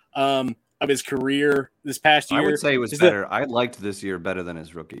of his career this past year. I would say it was better. I liked this year better than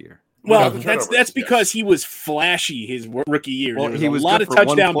his rookie year. Well, that's because he was flashy his rookie year. Well, there was a lot of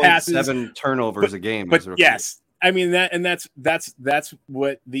touchdown passes, 7 turnovers a game. But yes, I mean that's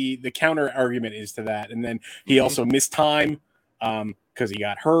what the counter argument is to that. And then he also missed time because he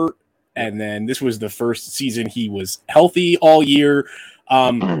got hurt. And then this was the first season he was healthy all year.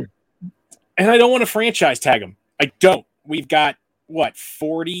 And I don't want to franchise tag him. I don't. We've got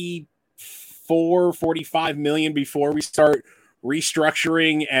 45 million before we start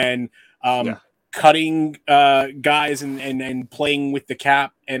restructuring and cutting guys and playing with the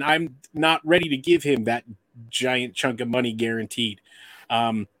cap. And I'm not ready to give him that giant chunk of money guaranteed.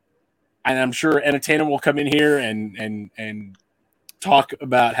 And I'm sure Entertainer will come in here and talk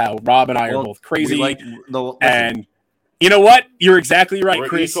about how Rob and I are both crazy. And you know what? You're exactly right,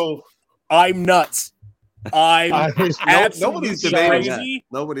 Chris. I'm nuts. Nobody's debating crazy. That.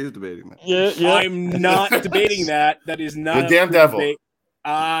 Nobody's debating that. Yeah. I'm not debating that. That is not the damn devil. Debate.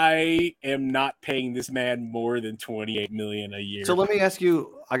 I am not paying this man more than $28 million a year. So let me ask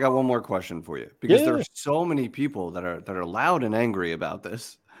you. I got one more question for you because there are so many people that are loud and angry about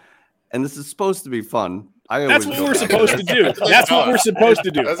this, and this is supposed to be fun. That's what we're supposed to do. That's what we're supposed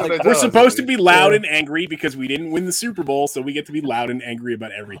to do. We're supposed to be loud and angry because we didn't win the Super Bowl, so we get to be loud and angry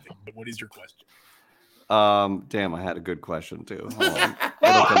about everything. But what is your question? Damn, I had a good question too. Hold on.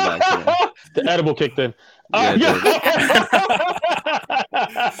 It'll come back to me. The edible kicked in. Oh yeah.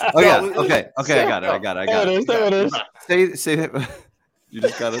 Okay. I got it. There it is. Say that. You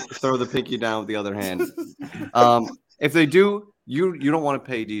just gotta throw the pinky down with the other hand. If they do, you don't want to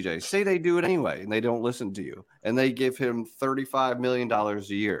pay DJ. Say they do it anyway, and they don't listen to you, and they give him $35 million a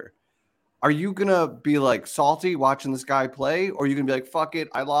year. Are you gonna be like salty watching this guy play, or are you gonna be like, "Fuck it,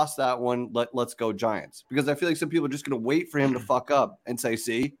 I lost that one. Let's go Giants"? Because I feel like some people are just gonna wait for him to fuck up and say,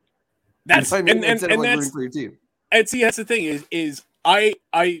 "See, that's and that's for your team." And see, that's the thing is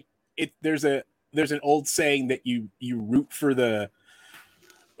there's an old saying that you root for the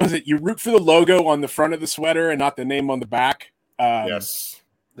logo on the front of the sweater and not the name on the back. Yes.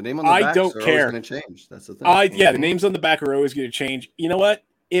 The name on the back don't care. Going to change. That's the thing. The names on the back are always going to change. You know what?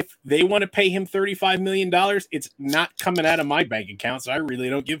 If they want to pay him $35 million, it's not coming out of my bank account, so I really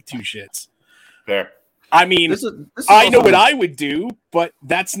don't give two shits. Fair. I mean, I know what I would do, but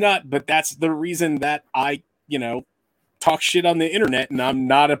that's the reason that I, talk shit on the internet, and I'm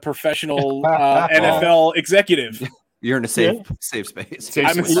not a professional NFL executive. You're in a safe space.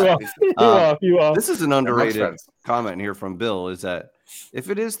 You are. This is an underrated comment here from Bill, is that if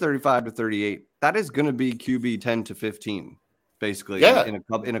it is 35 to 38, that is going to be QB 10 to 15. Basically,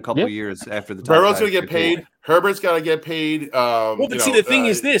 in a couple of years after the Burrow's going to get paid. Herbert's got to get paid. The thing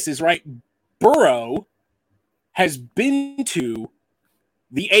is right. Burrow has been to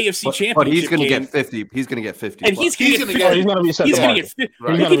the AFC Championship, but he's going to get 50. He's going to get 50, and he's going to get. He's going to be set. He's going to get 50.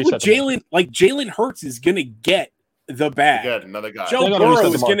 I think with Jalen Hurts is going to get the bag. Again, another guy. Joe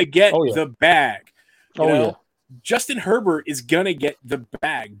Burrow is going to get the bag. Justin Herbert is going to get the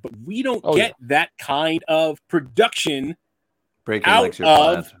bag, but we don't get that kind of production. Out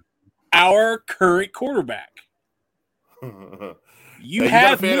of our current quarterback. You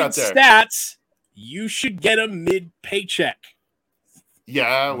have mid stats. You should get a mid paycheck.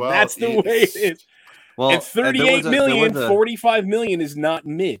 Yeah, well, that's the way it is. Well, at 38 million, 45 million is not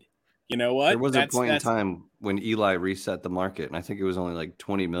mid. You know what? There was a point in time when Eli reset the market, and I think it was only like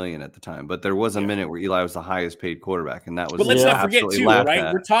 20 million at the time. But there was a minute where Eli was the highest paid quarterback, and that was. But let's not forget too,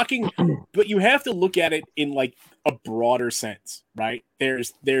 right? We're talking, but you have to look at it in like a broader sense, right?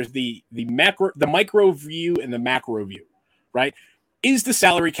 There's the micro view and the macro view, right? Is the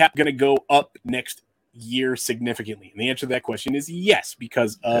salary cap going to go up next year significantly? And the answer to that question is yes,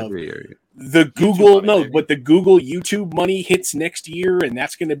 because of the Google but the Google YouTube money hits next year, and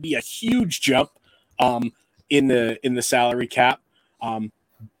that's going to be a huge jump in the salary cap.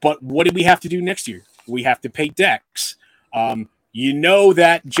 But what do we have to do next year? We have to pay Dex.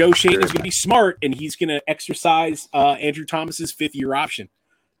 That Joe Shane is going to be smart, and he's going to exercise Andrew Thomas's 5th-year option,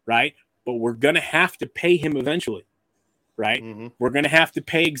 right? But we're going to have to pay him eventually. Right, we're going to have to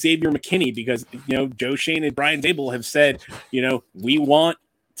pay Xavier McKinney because Joe Shane and Brian Dable have said we want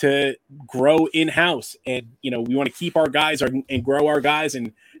to grow in house and we want to keep our guys and grow our guys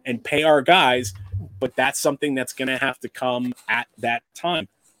and pay our guys, but that's something that's going to have to come at that time.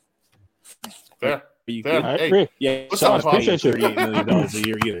 Fair. I agree. Yeah, what's up, $38 million a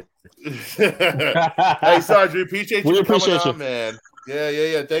year either. Hey, Sarge, we appreciate you coming on, you, man.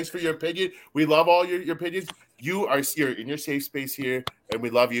 Yeah. Thanks for your opinion. We love all your opinions. You're in your safe space here, and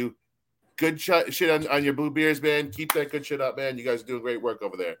we love you. Good shit on your Blue Beers, man. Keep that good shit up, man. You guys are doing great work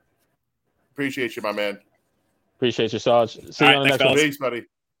over there. Appreciate you, my man. Appreciate you, Sarge. See you on the next one. Thanks, buddy.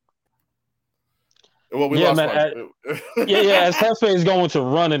 Well, we lost one. As Hefe is going to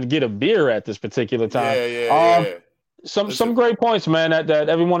run and get a beer at this particular time. Yeah. Some great points, man, that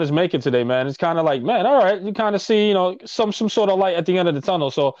everyone is making today, man. It's kind of like, man, all right, you kind of see, some sort of light at the end of the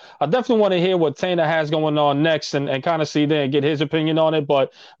tunnel. So I definitely want to hear what Tainer has going on next and kind of see there and get his opinion on it.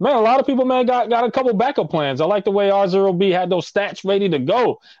 But man, a lot of people, man, got a couple backup plans. I like the way R0B had those stats ready to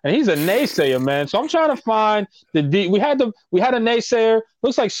go, and he's a naysayer, man. So I'm trying to find we had a naysayer.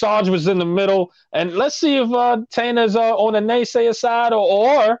 Looks like Sarge was in the middle, and let's see if Tainer's on the naysayer side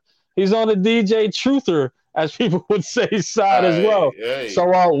or he's on the DJ Truther, as people would say, side as well.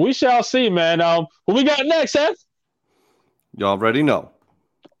 So we shall see, man. What we got next, Seth? You already know.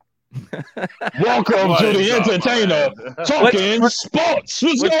 Welcome to the entertainer talking sports.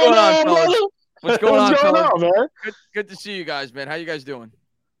 What's going on, brother? What's going on, man? Good to see you guys, man. How you guys doing?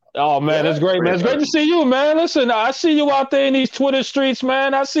 Oh, man, it's great, man. It's great to see you, man. Listen, I see you out there in these Twitter streets,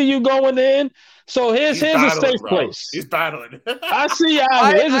 man. I see you going in. So here's a safe place. He's battling. I see you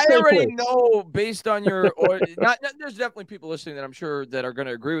out here. I already know, based on your there's definitely people listening that I'm sure that are going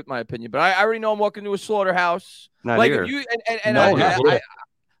to agree with my opinion, but I already know I'm walking to a slaughterhouse. Not like here. If you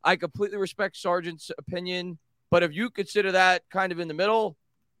I completely respect Sargent's opinion, but if you consider that kind of in the middle,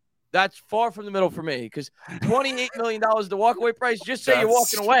 that's far from the middle for me, because $28 million the walkaway price. Just say you're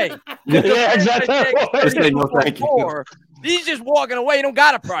walking away. Yeah, exactly. No, thank you. He's just walking away. You don't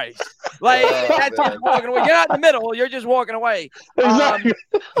got a price. Like that's just walking away. You're not in the middle. You're just walking away. Exactly.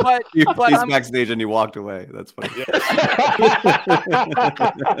 He's backstage and he walked away. That's funny.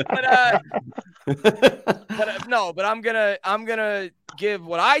 But I'm gonna give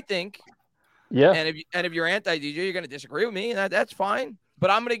what I think. Yeah. And if you're anti-DJ, you're gonna disagree with me. That's fine. But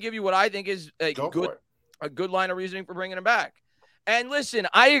I'm gonna give you what I think is a good line of reasoning for bringing him back. And listen,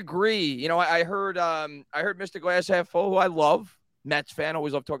 I agree. I heard Mr. Glass Half Full, who I love, Mets fan,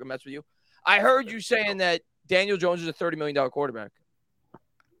 always love talking Mets with you. I heard you saying that Daniel Jones is a $30 million quarterback.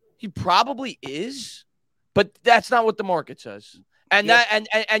 He probably is, but that's not what the market says. And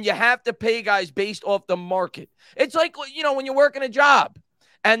and you have to pay guys based off the market. It's like, when you're working a job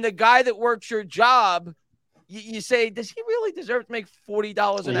and the guy that works your job, you say, does he really deserve to make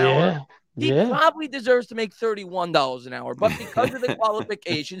 $40 an hour? He probably deserves to make $31 an hour, but because of the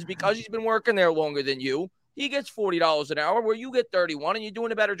qualifications, because he's been working there longer than you, he gets $40 an hour where you get 31 and you're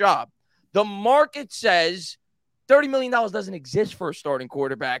doing a better job. The market says $30 million doesn't exist for a starting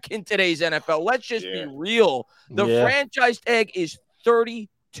quarterback in today's NFL. Let's just be real. The franchise tag is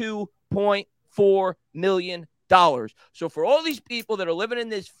 $32.4 million. So for all these people that are living in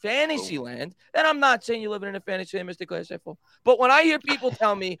this fantasy land, and I'm not saying you're living in a fantasy land, Mr. Glassful, but when I hear people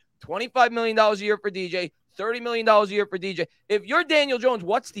tell me $25 million a year for DJ, $30 million a year for DJ, if you're Daniel Jones,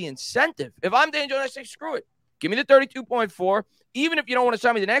 what's the incentive? If I'm Daniel Jones, I say, screw it. Give me the 32.4. Even if you don't want to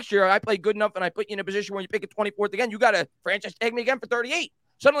sign me the next year, I play good enough and I put you in a position where you pick at 24th again, you got to franchise tag me again for 38.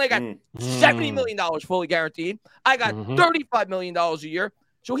 Suddenly I got $70 million fully guaranteed. I got $35 million a year.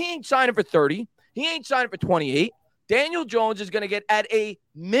 So he ain't signing for 30. He ain't signing for 28. Daniel Jones is going to get at a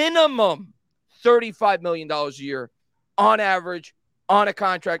minimum $35 million a year on average on a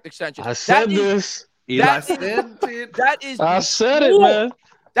contract extension. I said this. I said it, man.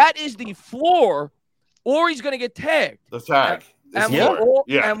 That is the floor, or he's going to get tagged. The tag. And we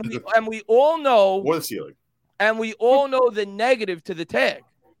all know or the ceiling. And we all know the negative to the tag.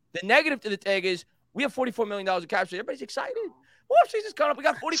 The negative to the tag is we have $44 million in cap space. Everybody's excited. Season's coming up. We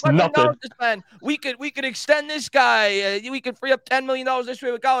got $45 million to spend. We could extend this guy. We could free up $10 million this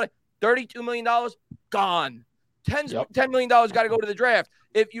way with Galladay. $32 million gone. $10 million got to go to the draft.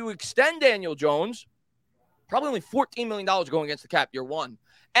 If you extend Daniel Jones, probably only $14 million going against the cap year one.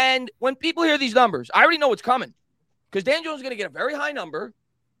 And when people hear these numbers, I already know what's coming because Daniel Jones is going to get a very high number.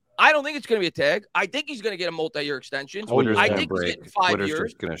 I don't think it's going to be a tag. I think he's going to get a multi-year extension. I think he's getting 5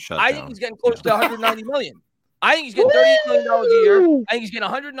 years. I think he's getting close to $190 million. I think he's getting $38 million a year. I think he's getting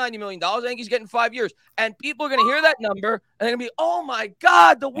 $190 million. I think he's getting 5 years. And people are going to hear that number and they're going to be, oh, my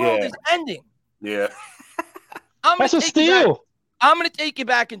God, the world is ending. Yeah. That's a steal. I'm going to take you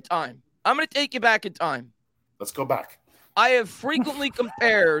back in time. Let's go back. I have frequently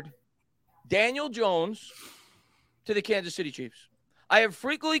compared Daniel Jones to the Kansas City Chiefs. I have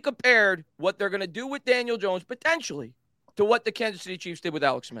frequently compared what they're going to do with Daniel Jones potentially to what the Kansas City Chiefs did with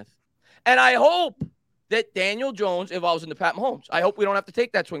Alex Smith. And I hope that Daniel Jones evolves into Pat Mahomes. I hope we don't have to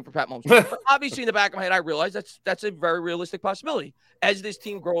take that swing for Pat Mahomes. But obviously, in the back of my head, I realize that's a very realistic possibility. As this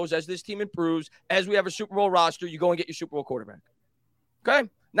team grows, as this team improves, as we have a Super Bowl roster, you go and get your Super Bowl quarterback. Okay? And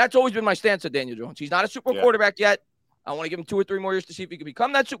that's always been my stance on Daniel Jones. He's not a Super Bowl quarterback yet. I want to give him 2 or 3 more years to see if he can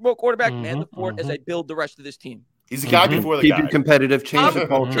become that Super Bowl quarterback, man the fort as I build the rest of this team. He's the guy before the Keep guy. you competitive, change the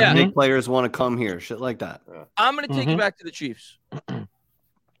culture, make players want to come here, shit like that. I'm going to take you back to the Chiefs.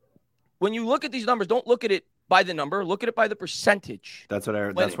 When you look at these numbers, don't look at it by the number. Look at it by the percentage. That's what I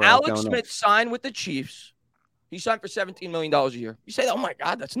heard. When Alex Smith signed with the Chiefs, he signed for $17 million a year. You say, oh, my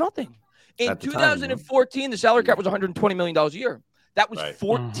God, that's nothing. In 2014, the salary cap was $120 million a year. That was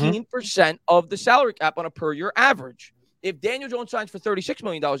 14% of the salary cap on a per-year average. If Daniel Jones signs for $36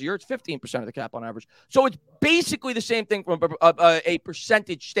 million a year, it's 15% of the cap on average. So it's basically the same thing from a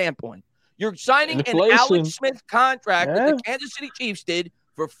percentage standpoint. You're signing an Alex Smith contract that the Kansas City Chiefs did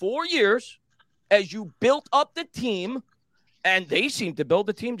for 4 years as you built up the team, and they seem to build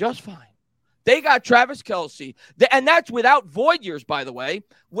the team just fine. They got Travis Kelce, and that's without void years, by the way,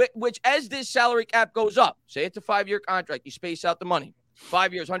 which as this salary cap goes up, say it's a 5-year contract, you space out the money,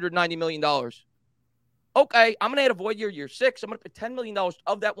 5 years, $190 million. Okay, I'm going to add a void year 6. I'm going to put $10 million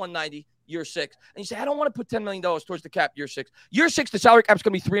of that 190 year 6. And you say, I don't want to put $10 million towards the cap year 6. Year 6, the salary cap is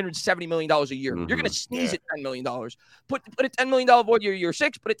going to be $370 million a year. You're going to sneeze at $10 million. Put a $10 million void year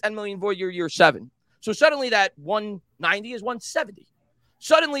 6, put a $10 million void year 7. So suddenly that 190 is 170.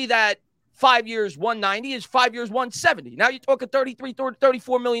 Suddenly that 5 years 190 is 5 years 170. Now you're talking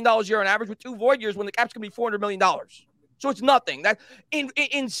 $34 million a year on average with 2 void years when the cap's going to be $400 million. So it's nothing. That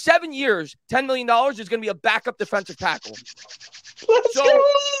in 7 years, $10 million is going to be a backup defensive tackle. So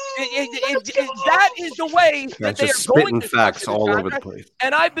that is the way that they are going to facts all over the place.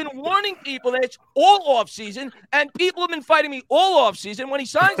 And I've been warning people that it's all off season, and people have been fighting me all off season. When he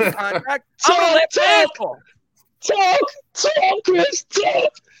signs the contract, I'm going to let Talk, Chris,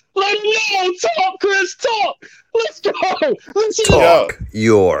 talk. Let him know. Talk, Chris, talk. Let's go. Let's talk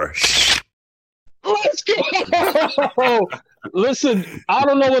your Let's go. Listen, I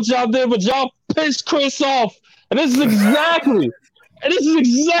don't know what y'all did, but y'all pissed Chris off. And this is exactly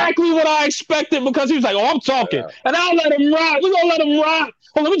what I expected, because he was like, oh, I'm talking. And I'll let him rock. We're going to let him rock.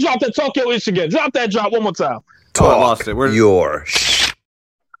 Hold on, let me drop that talk your ish again. Drop that drop one more time. Talk your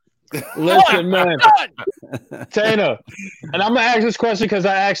Listen, man. Tana, and I'm going to ask this question because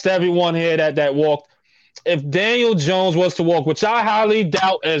I asked everyone here that walked. If Daniel Jones was to walk, which I highly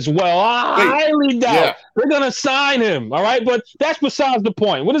doubt as well, they're going to sign him, all right? But that's besides the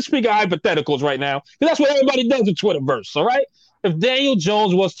point. We're just speaking hypotheticals right now, because that's what everybody does in Twitterverse, all right? If Daniel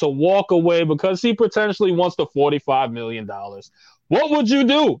Jones was to walk away because he potentially wants the $45 million, what would you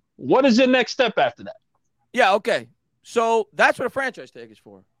do? What is your next step after that? Yeah, okay. So that's what a franchise tag is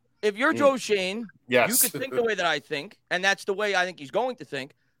for. If you're Joe Shane, you could think the way that I think, and that's the way I think he's going to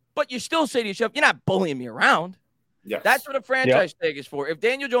think. But you still say to yourself, you're not bullying me around. Yes. That's what a franchise tag is for. If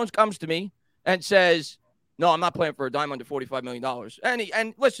Daniel Jones comes to me and says, no, I'm not playing for a dime under $45 million.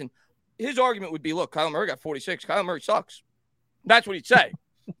 And listen, his argument would be, look, Kyler Murray got 46. Kyler Murray sucks. That's what he'd say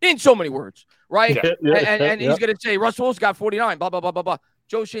in so many words, right? And he's going to say, Russell Wilson got 49, blah, blah, blah, blah, blah.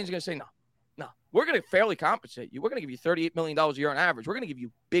 Joe Shane's going to say, no, we're going to fairly compensate you. We're going to give you $38 million a year on average. We're going to give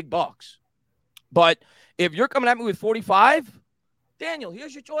you big bucks. But if you're coming at me with 45, Daniel,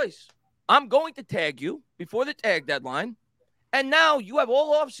 here's your choice. I'm going to tag you before the tag deadline, and now you have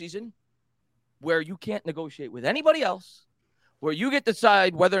all offseason where you can't negotiate with anybody else, where you get to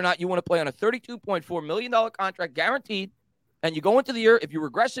decide whether or not you want to play on a $32.4 million contract guaranteed, and you go into the year, if you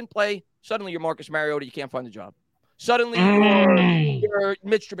regress in play, suddenly you're Marcus Mariota, you can't find a job. Suddenly you're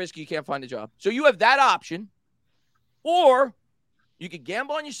Mitch Trubisky, you can't find a job. So you have that option, or you could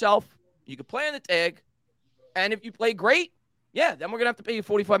gamble on yourself, you could play on the tag, and if you play great, then we're going to have to pay you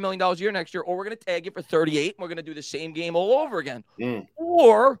 $45 million a year next year, or we're going to tag you for 38, and we're going to do the same game all over again.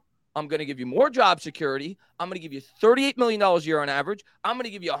 Or I'm going to give you more job security. I'm going to give you $38 million a year on average. I'm going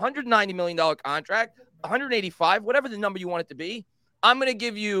to give you a $190 million contract, 185, whatever the number you want it to be. I'm going to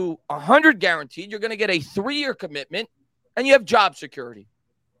give you 100 guaranteed. You're going to get a 3-year commitment, and you have job security.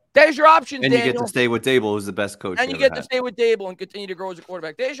 There's your options, and Daniel. You get to stay with Dable, who's the best coach. And you get to stay with Dable and continue to grow as a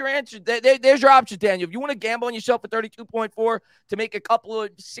quarterback. There's your answer. There's your options, Daniel. If you want to gamble on yourself at 32.4 to make a couple of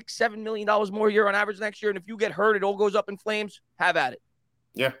 $6-7 million more a year on average next year, and if you get hurt, it all goes up in flames, have at it.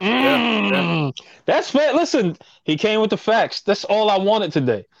 Yeah. That's fair. Listen, he came with the facts. That's all I wanted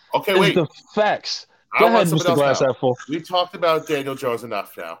today. Okay, wait. The facts. Go ahead, Mr. Glass Half Full. We talked about Daniel Jones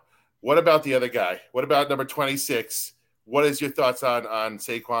enough now. What about the other guy? What about number 26? What is your thoughts on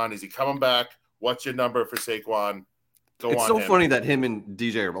Saquon? Is he coming back? What's your number for Saquon? It's so funny that him and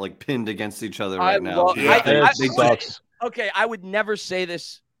DJ are like pinned against each other right now. I would never say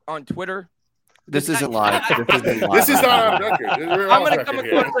this on Twitter. This isn't live. This is not on record. I'm going to come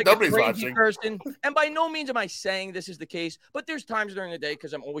across like nobody's a crazy person. And by no means am I saying this is the case, but there's times during the day,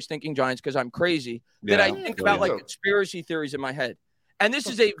 because I'm always thinking Giants because I'm crazy, that I think about like conspiracy theories in my head. And this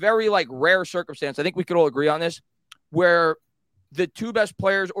is a very like rare circumstance. I think we could all agree on this. where the two best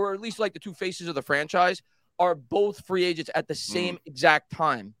players, or at least like the two faces of the franchise, are both free agents at the same exact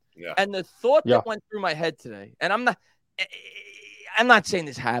time. Yeah. And the thought that went through my head today, and I'm not saying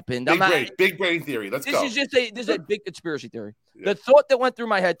this happened. Big brain theory. Let's go. This is a big conspiracy theory. Yeah. The thought that went through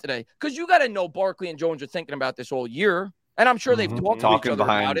my head today, because you got to know Barkley and Jones are thinking about this all year. And I'm sure they've talked to each other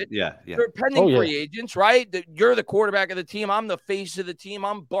about it. Yeah. They're pending free agents, right? You're the quarterback of the team. I'm the face of the team.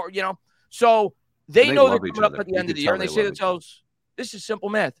 So they know they're coming up at the end of the year, and they say to themselves, this is simple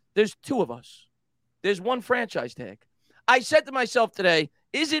math. There's two of us. There's one franchise tag. I said to myself today,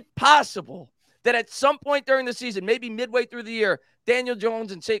 is it possible that at some point during the season, maybe midway through the year, Daniel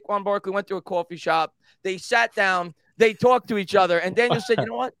Jones and Saquon Barkley went to a coffee shop, they sat down, they talked to each other, and Daniel said, you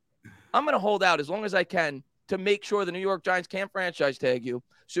know what? I'm going to hold out as long as I can to make sure the New York Giants can't franchise tag you,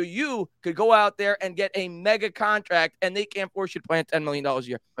 so you could go out there and get a mega contract, and they can't force you to pay $10 million a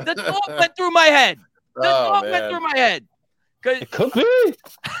year. The thought went through my head. It could be.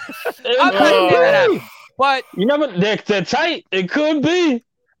 I'm not saying that happened, but you never. They're tight. It could be.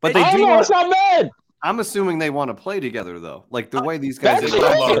 But they do. It's not bad. I'm assuming they want to play together, though. Like the way these guys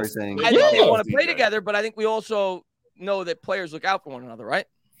are saying. I think they want to play together, but I think we also know that players look out for one another, right?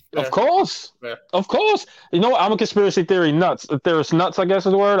 Yeah. Of course. Yeah. Of course. You know what? I'm a conspiracy theory nuts. Theorist nuts, I guess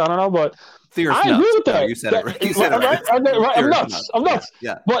is the word. I don't know, but I agree with that. No, you said it right. You said it right. I'm nuts. I'm nuts.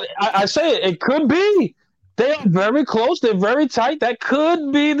 Yeah. But I say it could be. They are very close. They're very tight. That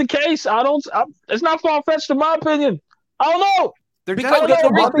could be the case. It's not far-fetched in my opinion. I don't know. Because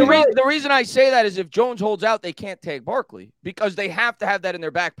the reason I say that is if Jones holds out, they can't take Barkley because they have to have that in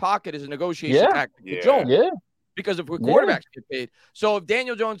their back pocket as a negotiation tactic with Jones. Yeah. Because if quarterbacks get paid. So if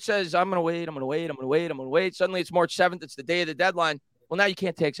Daniel Jones says, I'm going to wait, suddenly it's March 7th, it's the day of the deadline. Well, now you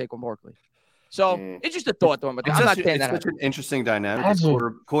can't take Saquon Barkley. So it's just a thought, though. I'm not saying that. It's such an interesting dynamic.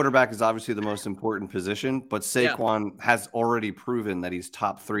 Quarterback is obviously the most important position, but Saquon has already proven that he's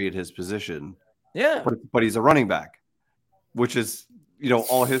top 3 at his position. Yeah. But he's a running back, which is,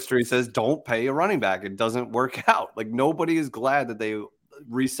 all history says don't pay a running back. It doesn't work out. Like nobody is glad that they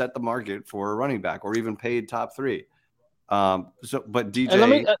reset the market for a running back or even paid top 3. But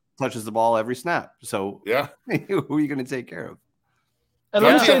DJ touches the ball every snap. So who are you going to take care of? And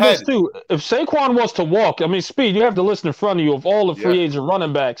let me say this too. If Saquon was to walk, Speed, you have the list in front of you of all the free agent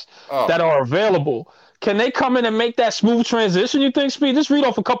running backs that are available. Can they come in and make that smooth transition, you think, Speed? Just read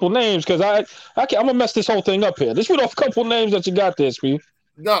off a couple names because I'm going to mess this whole thing up here. Just read off a couple names that you got there, Speed.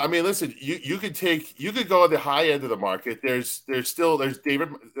 No, listen, you could go at the high end of the market. There's David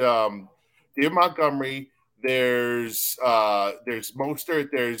Montgomery, there's Mostert,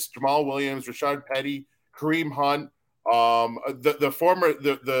 there's Jamal Williams, Rashad Penny, Kareem Hunt,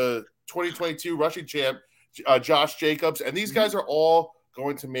 the 2022 rushing champ, Josh Jacobs, and these guys are all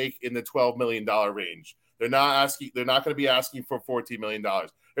going to make in the $12 million range. They're not going to be asking for $14 million.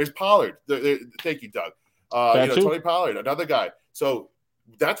 There's Pollard. Thank you, Doug. Tony Pollard, another guy. So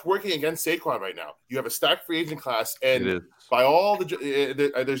that's working against Saquon right now. You have a stacked free agent class, and by all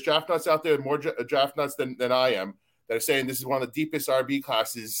there's draft nuts out there, more draft nuts than I am, that are saying this is one of the deepest RB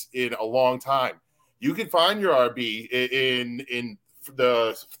classes in a long time. You can find your RB in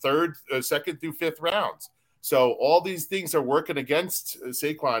the second through fifth rounds. So all these things are working against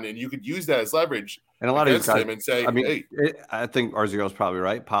Saquon, and you could use that as leverage. And a lot of these guys, and say, I think Arzio's probably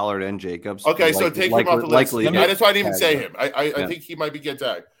right. Pollard and Jacobs. Okay, so take him off the list. That's why I didn't even say him. I think he might be get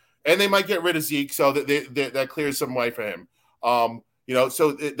tagged, and they might get rid of Zeke, so that clears some way for him.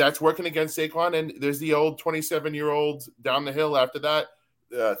 So that's working against Saquon, and there's the old 27-year-old down the hill after that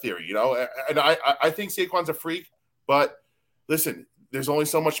theory. And I think Saquon's a freak, but listen, there's only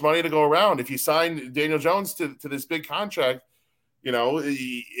so much money to go around. If you sign Daniel Jones to this big contract,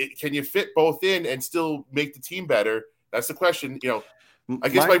 can you fit both in and still make the team better? That's the question. I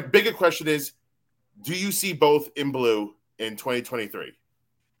guess my bigger question is, do you see both in blue in 2023?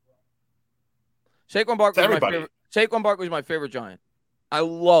 Saquon Barkley is my favorite Giant. I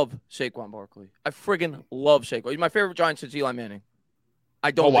love Saquon Barkley. I friggin' love Saquon. He's my favorite Giant since Eli Manning.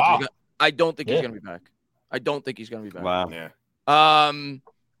 I don't think he's going to be back. I don't think he's going to be back. Wow. Yeah. And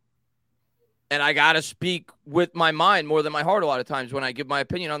I got to speak with my mind more than my heart a lot of times when I give my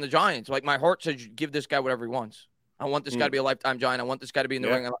opinion on the Giants. Like, my heart says, give this guy whatever he wants. I want this guy to be a lifetime Giant. I want this guy to be in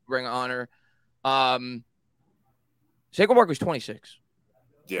the Ring of Honor. Saquon Barkley's 26.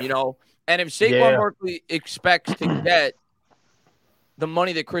 Yeah. And if Saquon Barkley expects to get the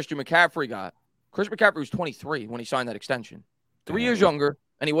money that Christian McCaffrey got, Christian McCaffrey was 23 when he signed that extension. 3 years younger,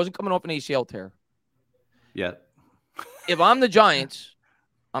 and he wasn't coming off an ACL tear. Yeah. If I'm the Giants,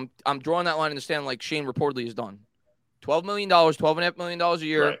 I'm drawing that line in the stand like Shane reportedly has done. $12 million, $12.5 million a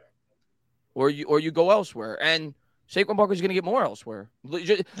year, right. or you go elsewhere. And Saquon Barkley's going to get more elsewhere.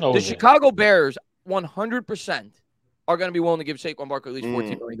 The Chicago Bears 100% are going to be willing to give Saquon Barkley at least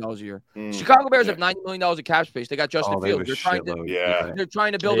 $14 million a year. Chicago Bears have $90 million of cap space. They got Justin Fields. They're trying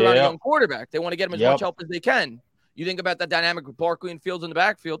to build around a young quarterback. They want to get him as much help as they can. You think about that dynamic with Barkley and Fields in the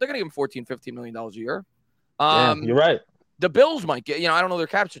backfield, they're going to give him $14-15 million a year. You're right. The Bills might get, I don't know their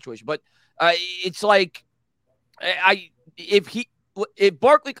cap situation, but it's like if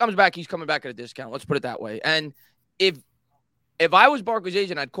Barkley comes back, he's coming back at a discount. Let's put it that way. And if I was Barkley's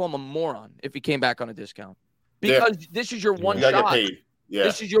agent, I'd call him a moron if he came back on a discount. Because this is your one shot. Get paid. Yeah.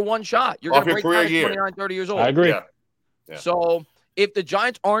 This is your one shot. You're going to break down at 29, 30 years old. I agree. Yeah. So if the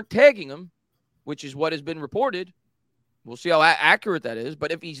Giants aren't tagging him, which is what has been reported, we'll see how accurate that is.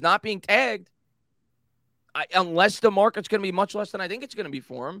 But if he's not being tagged, unless the market's going to be much less than I think it's going to be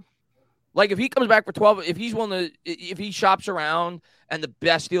for him, like if he comes back for 12, if he's willing to, if he shops around and the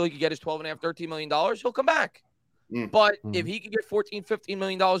best deal he could get is $12.5, $13 million, he'll come back. But if he can get $14-15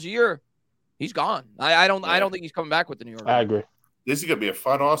 million a year, he's gone. I don't think he's coming back with the New York. I agree. This is gonna be a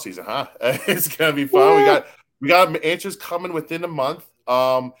fun offseason, huh? It's gonna be fun. We got answers coming within a month.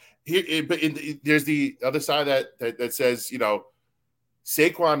 There's the other side that says,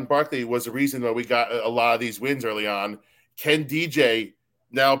 Saquon Barkley was the reason that we got a lot of these wins early on. Can DJ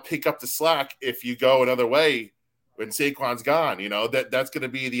now pick up the slack if you go another way when Saquon's gone? That's going to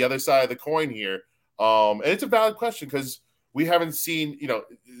be the other side of the coin here. And it's a valid question because we haven't seen,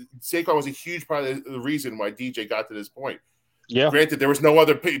 Saquon was a huge part of the reason why DJ got to this point. Yeah. Granted, there was no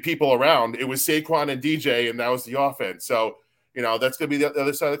other people around. It was Saquon and DJ, and that was the offense. So, that's going to be the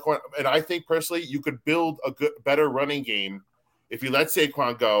other side of the coin. And I think personally, you could build a better running game if you let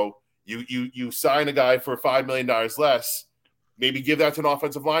Saquon go. You sign a guy for $5 million less. Maybe give that to an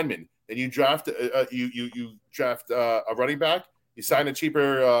offensive lineman. Then you draft you draft a running back. You sign a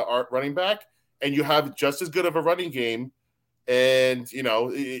cheaper running back, and you have just as good of a running game. And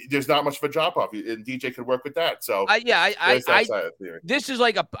there's not much of a drop off, and DJ could work with that. So this is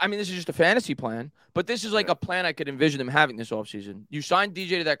like this is just a fantasy plan, but this is like a plan I could envision them having this offseason. You sign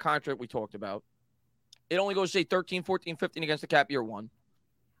DJ to that contract we talked about. It only goes, say, 13, 14, 15 against the cap year one.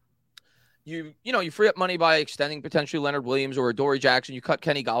 You free up money by extending potentially Leonard Williams or Adoree Jackson. You cut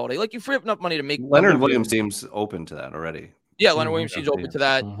Kenny Golladay. Like, you free up enough money to make Leonard Williams seems open to that already. Yeah, Leonard Williams seems open to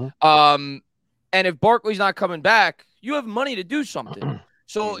that. And if Barkley's not coming back, you have money to do something.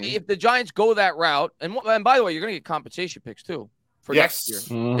 So if the Giants go that route, and by the way, you're going to get compensation picks too for next year.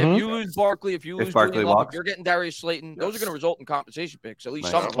 If you lose Barkley, if you lose Julian Love, if you're getting Darius Slayton, those are going to result in compensation picks, at least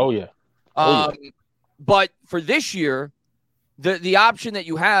some of them. Oh, yeah. But for this year, the option that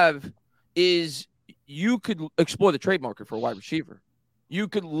you have is you could explore the trade market for a wide receiver. You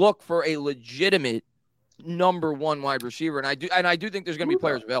could look for a legitimate number one wide receiver, and I do think there's going to be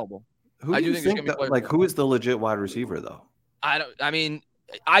players available. Who do you think who is the legit wide receiver though?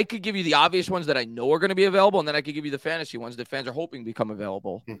 I could give you the obvious ones that I know are going to be available, and then I could give you the fantasy ones that fans are hoping become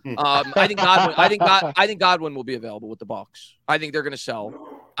available. I think Godwin will be available with the Bucs. I think they're going to sell.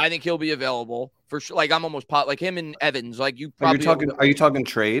 I think he'll be available for sure. Like, I'm almost like him and Evans. Like, you probably are you talking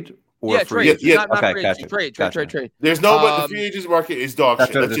trade? Or trade. Yeah. Trade. There's no, but the free agents market is dog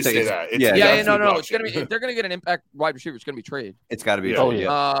shit. Let's just say that. No. It's gonna be. If they're gonna get an impact wide receiver, it's gonna be trade. It's got to be.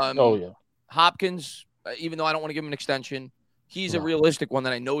 Hopkins, even though I don't want to give him an extension, he's a realistic one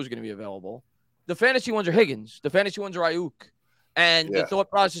that I know is going to be available. The fantasy ones are Higgins. The fantasy ones are Ayuk. And the thought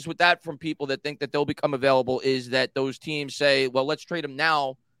process with that from people that think that they'll become available is that those teams say, well, let's trade them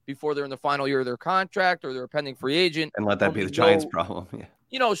now before they're in the final year of their contract or they're a pending free agent. And let that be the Giants' problem. Yeah.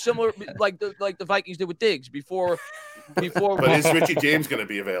 Similar like the Vikings did with Diggs before. But is Richie James going to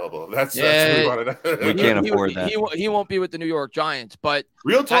be available? That's what we wanted to know. We can't afford that. He won't be with the New York Giants. But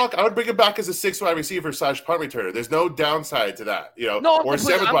real talk, I would bring him back as a 6th wide receiver / punt returner. There's no downside to that, or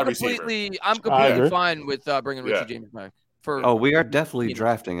 7th wide receiver. I'm completely fine with bringing Richie James back. We are definitely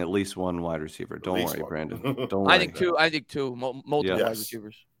drafting at least one wide receiver. Don't worry, Brandon. Don't worry. I think two. Multiple wide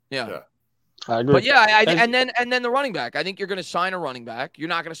receivers. Yeah. I agree. But and then the running back. I think you're going to sign a running back. You're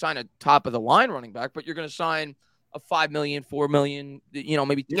not going to sign a top of the line running back, but you're going to sign a $5 million, $4 million,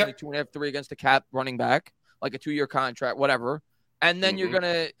 maybe 2.5, 3 against the cap running back, like a 2-year contract, whatever. And then you're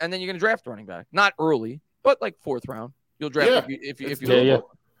gonna draft a running back, not early, but like 4th round. You'll draft if you.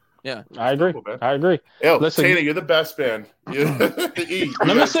 Yeah, I agree. Listen, Taylor, you're the best, man.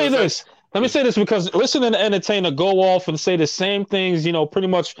 Let me say this. Because listening to Entertainer go off and say the same things, pretty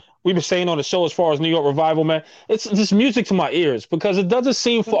much we've been saying on the show as far as New York Revival, man, it's just music to my ears because it doesn't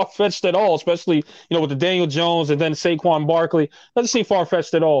seem far-fetched at all, especially, with the Daniel Jones and then Saquon Barkley. Doesn't seem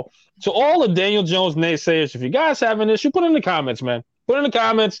far-fetched at all. So all the Daniel Jones naysayers, if you guys have an issue, put it in the comments, man. Put in the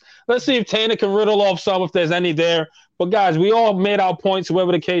comments. Let's see if Tana can riddle off some if there's any there. But guys, we all made our points,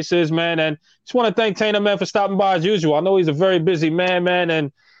 whoever the case is, man. And just want to thank Tana, man, for stopping by as usual. I know he's a very busy man,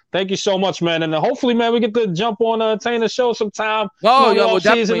 and thank you so much, man. And hopefully, man, we get to jump on Tana's show sometime. Oh, yeah, well,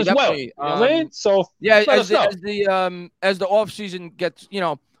 season as well. You know what I mean? So yeah, as the off season gets,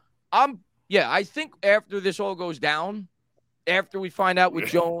 I think after this all goes down, after we find out with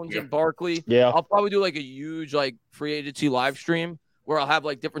Jones and Barkley, I'll probably do like a huge like free agency live stream where I'll have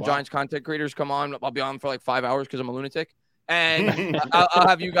like different Giants content creators come on. I'll be on for like 5 hours because I'm a lunatic, and I'll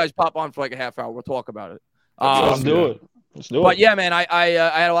have you guys pop on for like a half hour. We'll talk about it. Let's do it. But yeah, man, I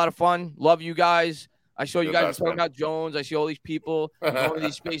had a lot of fun. Love you guys. I saw you guys talking about Jones. I see all these people going to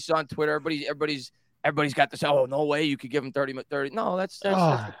these spaces on Twitter. Everybody's got this. Oh, no way you could give him 30. No, that's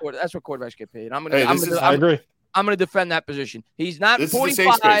what quarterbacks get paid. I agree. I'm going to defend that position. He's not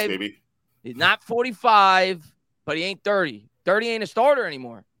 45. Space, he's not 45, but he ain't 30. 30 ain't a starter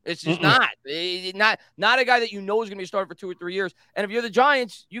anymore. It's just not a guy that you know is going to be a starter for 2 or 3 years. And if you're the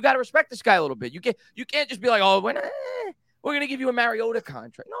Giants, you got to respect this guy a little bit. You can't just be like, oh, we're going to give you a Mariota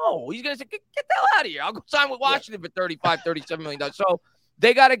contract. No, he's going to say, get the hell out of here. I'll go sign with Washington for $35, $37 million. So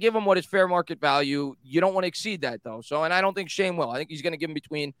they got to give him what is fair market value. You don't want to exceed that, though. So, and I don't think Shane will. I think he's going to give him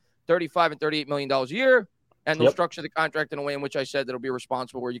between $35 and $38 million a year. And they'll structure the contract in a way in which I said that'll be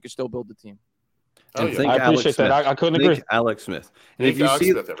responsible where you can still build the team. I appreciate that. I couldn't agree. Alex Smith. And if you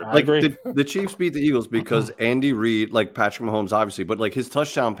see, like the Chiefs beat the Eagles because Andy Reid, like Patrick Mahomes, obviously, but like his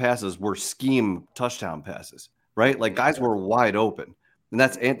touchdown passes were scheme touchdown passes, right? Like guys were wide open, and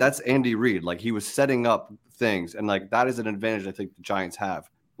that's Andy Reid. Like he was setting up things, and like that is an advantage I think the Giants have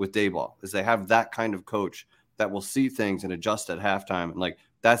with Daboll is they have that kind of coach that will see things and adjust at halftime, and like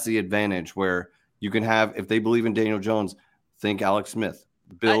that's the advantage where you can have if they believe in Daniel Jones, think Alex Smith,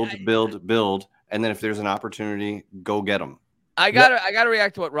 build. And then if there's an opportunity, go get them. I gotta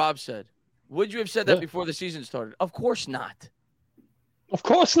react to what Rob said. Would you have said that before the season started? Of course not. Of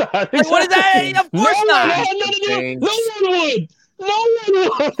course not. Exactly. What is that? Of course not. No one would. No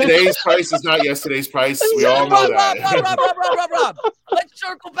one would. Today's price is not yesterday's price. We all know that. Rob. Let's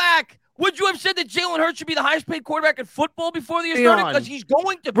circle back. Would you have said that Jalen Hurts should be the highest paid quarterback in football before the year started? Because he's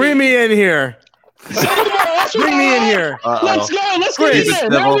going to be. Bring me in here. Bring me in here. Let's go. Let's get in there.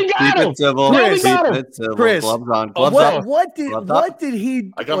 Now we got him. Chris, gloves on. What did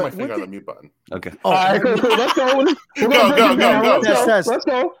he? I got my finger on the mute button. Okay. All right, let's go. Go. Let's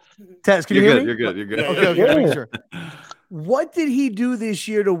go. Tess, can you hear me? You're good. Okay. Sure. What did he do this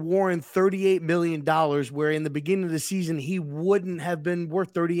year to warrant $38 million, where in the beginning of the season he wouldn't have been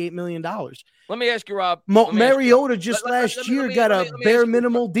worth $38 million? Let me ask you, Rob. Mariota just last year got a bare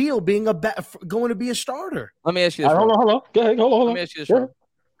minimal deal being going to be a starter. Let me ask you this. Hold on. Go ahead. Hold on. Let me ask you this. Sure.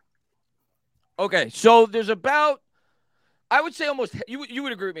 Okay, so there's about, I would say almost, you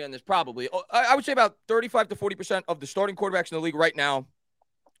would agree with me on this probably. I would say about 35 to 40% of the starting quarterbacks in the league right now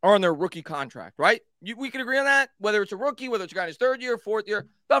are on their rookie contract, right? We can agree on that, whether it's a rookie, whether it's a guy in his third year, fourth year.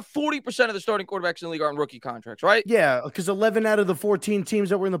 About 40% of the starting quarterbacks in the league are on rookie contracts, right? Yeah, because 11 out of the 14 teams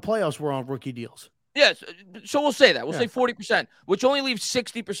that were in the playoffs were on rookie deals. Yes, so we'll say that. We'll say 40%, which only leaves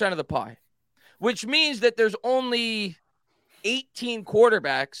 60% of the pie, which means that there's only 18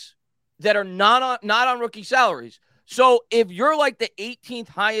 quarterbacks that are not on rookie salaries. So if you're like the 18th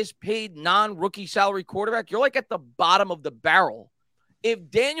highest paid non-rookie salary quarterback, you're like at the bottom of the barrel.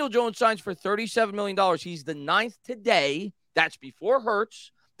 If Daniel Jones signs for $37 million, he's the 9th today. That's before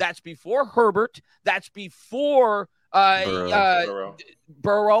Hurts. That's before Herbert. That's before Burrow.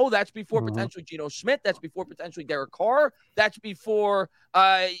 That's before potentially Geno Smith. That's before potentially Derek Carr. That's before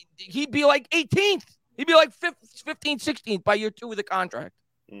he'd be like 18th. He'd be like 15th, 16th by year 2 of the contract.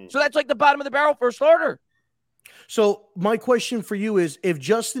 So that's like the bottom of the barrel for a starter. So my question for you is, if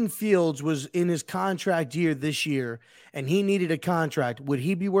Justin Fields was in his contract year this year and he needed a contract, would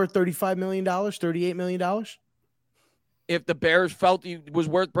he be worth $35 million, $38 million? If the Bears felt he was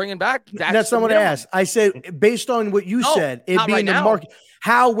worth bringing back, that's not what I asked. I said, based on what you said, it being the market,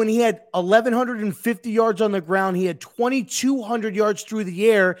 how when he had 1,150 yards on the ground, he had 2,200 yards through the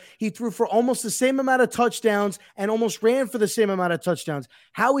air. He threw for almost the same amount of touchdowns and almost ran for the same amount of touchdowns.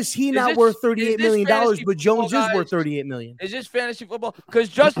 How is he not worth $38 million, but Jones is worth $38 million? Is this fantasy football? Because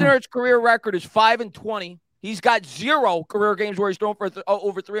Justin Hurts' career record is 5-20. He's got 0 career games where he's thrown for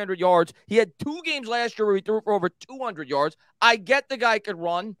over 300 yards. He had 2 games last year where he threw for over 200 yards. I get the guy could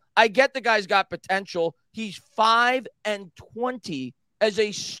run. I get the guy's got potential. He's 5-20 as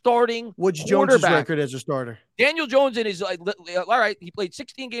a starting What's Jones' record as a starter? Daniel Jones in his all right, he played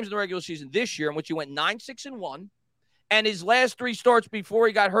 16 games in the regular season this year, in which he went 9-6-1. And his last 3 starts before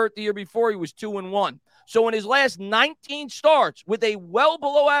he got hurt the year before, he was 2-1. So in his last 19 starts with a well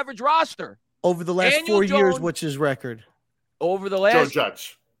below average roster. Over the last Daniel 4 Jones, years, what's his record? Over the last Joe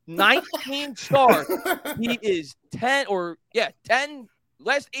Judge. 19 starts, he is 10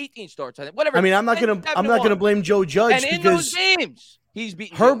 last 18 starts, I think. Whatever. I mean, I'm not gonna blame Joe Judge and in because those games, he's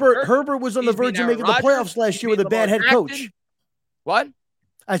beaten Herbert was on the verge of making the playoffs last year with a bad head coach. What?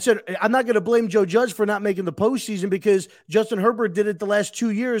 I said I'm not going to blame Joe Judge for not making the postseason because Justin Herbert did it the last 2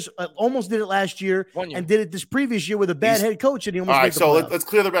 years, almost did it last year, and did it this previous year with a bad head coach, and he almost made the playoffs. Let's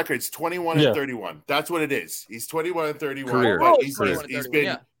clear the records. 21 and 31. That's what it is. He's 21 and 31. But he's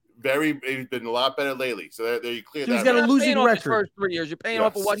been he's been a lot better lately. So there you clear that. He's got a losing record. His first 3 years. You're paying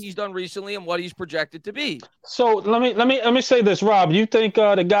off of what he's done recently and what he's projected to be. So let me say this, Rob. You think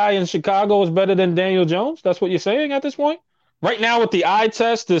the guy in Chicago is better than Daniel Jones? That's what you're saying at this point? Right now with the eye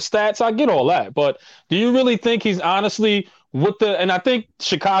test, the stats, I get all that. But do you really think he's honestly and I think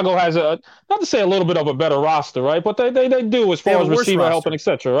Chicago has not to say a little bit of a better roster, right? But they do as far as receiver help and et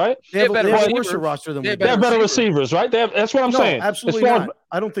cetera, right? They have a worse roster than we do. They have better receivers, right? That's what I'm saying. Absolutely not.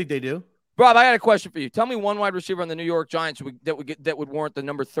 I don't think they do. Rob, I got a question for you. Tell me one wide receiver on the New York Giants that would warrant the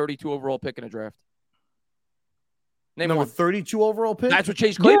number 32 overall pick in a draft. Name number one. 32 overall pick? That's what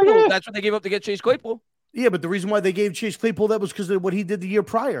Chase Claypool. Yeah. That's what they gave up to get Chase Claypool. Yeah, but the reason why they gave Chase Claypool that was because of what he did the year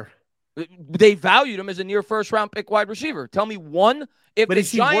prior. They valued him as a near first-round pick wide receiver. Tell me one. If the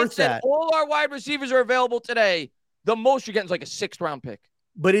Giants said all our wide receivers are available today, the most you're getting is like a 6th-round pick.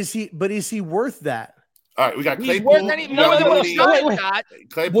 But is he worth that? All right, we got Claypool.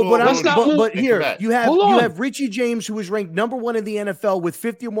 But here you have Richie James, who was ranked number 1 in the NFL with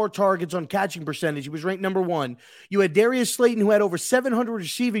 50 or more targets on catching percentage. He was ranked number 1. You had Darius Slayton, who had over 700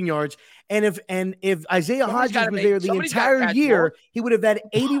 receiving yards. And if Isaiah Hodgins was there the entire year, he would have had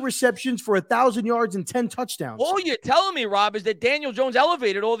 80 receptions for 1,000 yards and 10 touchdowns. All you're telling me, Rob, is that Daniel Jones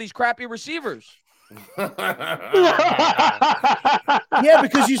elevated all these crappy receivers. Yeah,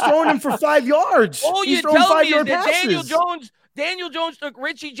 because he's throwing him for 5 yards. All you're telling me is that Daniel Jones took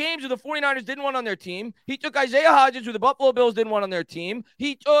Richie James, who the 49ers didn't want on their team. He took Isaiah Hodgins, who the Buffalo Bills didn't want on their team.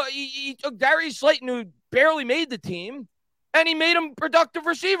 He took Darius Slayton, who barely made the team, and he made them productive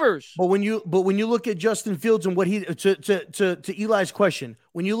receivers. But when you look at Justin Fields and what he to Eli's question,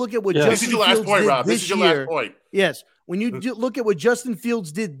 when you look at what Justin Fields did this year, yes, when you look at what Justin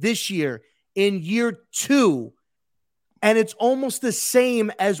Fields did this year in year 2, and it's almost the same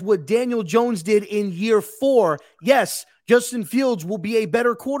as what Daniel Jones did in year 4. Yes, Justin Fields will be a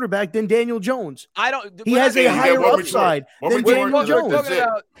better quarterback than Daniel Jones. He has a higher upside than Daniel Jones.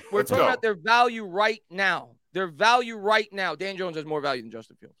 We're talking about their value right now. Their value right now. Dan Jones has more value than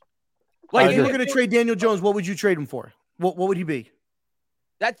Justin Fields. Like, if you were going to trade Daniel Jones, what would you trade him for? What would he be?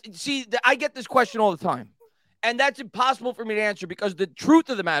 I get this question all the time. And that's impossible for me to answer because the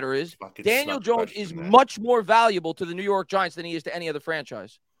truth of the matter is Daniel Jones is much more valuable to the New York Giants than he is to any other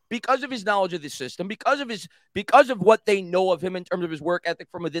franchise because of his knowledge of the system, because of what they know of him in terms of his work ethic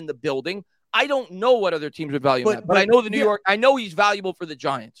from within the building. I don't know what other teams would value him, but I know I know he's valuable for the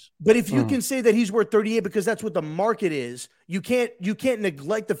Giants. But if you can say that he's worth 38 because that's what the market is, you can't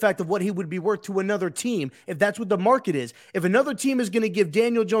neglect the fact of what he would be worth to another team if that's what the market is. If another team is going to give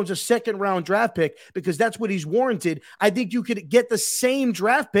Daniel Jones a 2nd-round draft pick because that's what he's warranted, I think you could get the same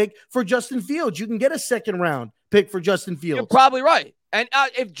draft pick for Justin Fields. You can get a 2nd-round pick for Justin Fields. You're probably right. And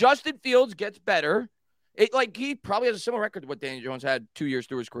if Justin Fields gets better, he probably has a similar record to what Daniel Jones had 2 years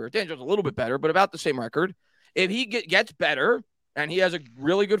through his career. Daniel Jones a little bit better, but about the same record. If he gets better and he has a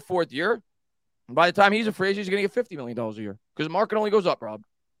really good 4th year, by the time he's a free agent, he's going to get $50 million a year because the market only goes up, Rob.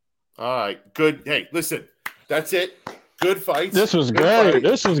 All right, good. Hey, listen, that's it. Good fights. This was great.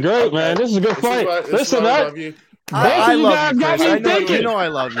 This was great, man. This is a good fight. Listen, I love you, Chris. You know I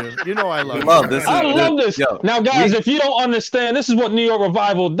love you. You know I love you. I love this. Now, guys, if you don't understand, this is what New York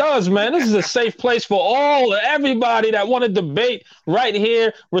Revival does, man. This is a safe place for everybody that want to debate right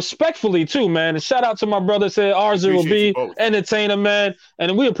here, respectfully, too, man. And shout out to my brother, said R0B, Entertainer, man.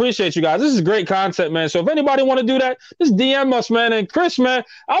 And we appreciate you guys. This is great content, man. So if anybody want to do that, just DM us, man. And Chris, man,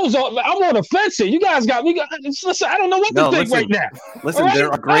 I'm on the fence here. You guys got me. Listen, I don't know what to think right now. Listen, right? there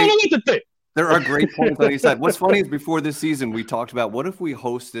are great. I don't know what to think. There are great points on each side. What's funny is before this season, we talked about what if we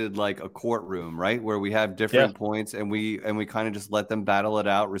hosted like a courtroom, right, where we have different points and we kind of just let them battle it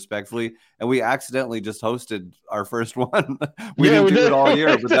out respectfully. And we accidentally just hosted our first one. we didn't do it all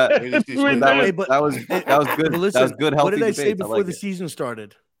year, but that was good. Listen, that was good. Healthy what did I debate. say before the season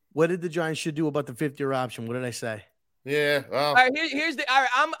started? What did the Giants should do about the 5th-year option? What did I say? Yeah. Well. All right, here's the. All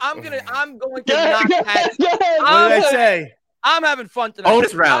right, I'm going to knock that. What did I say? I'm having fun tonight.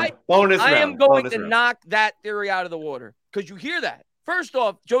 Bonus round. I am going to knock that theory out of the water because you hear that. First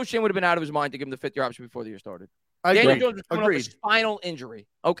off, Joe Shane would have been out of his mind to give him the 5th-year option before the year started. Daniel Jones was coming off a spinal injury.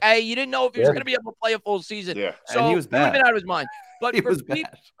 Okay, you didn't know if he was going to be able to play a full season. Yeah, so and he was bad. He would have been out of his mind. But he was bad.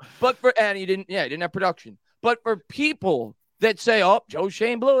 And he didn't have production. But for people that say, "Oh, Joe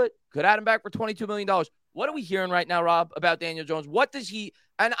Shane blew it," could add him back for $22 million. What are we hearing right now, Rob, about Daniel Jones? What does he?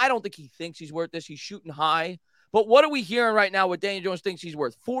 And I don't think he thinks he's worth this. He's shooting high. But what are we hearing right now? What Daniel Jones thinks he's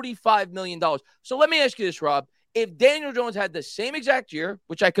worth? $45 million. So let me ask you this, Rob. If Daniel Jones had the same exact year,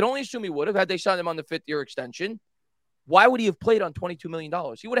 which I could only assume he would have had they signed him on the 5th-year extension, why would he have played on $22 million?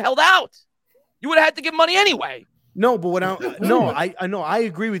 He would have held out. You would have had to give money anyway. No, but I know I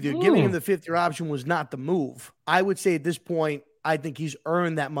agree with you. Giving him the 5th-year option was not the move. I would say at this point, I think he's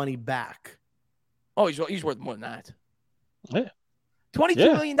earned that money back. Oh, he's worth more than that. Yeah. $22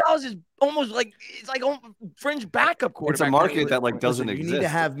 million is almost like it's like fringe backup quarterback. It's a market that like doesn't exist. You need to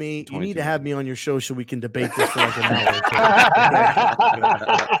have me. You need to have me on your show so we can debate this for like an hour.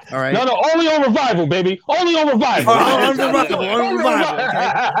 All right. No, only on Revival, baby. Only on Revival. On Revival.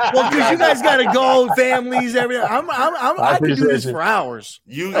 Okay? Well, because you guys got to go, families, everything. I can do this for hours.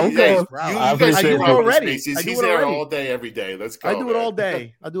 You guys I do it already. He's there all day, every day. Let's go. I do it all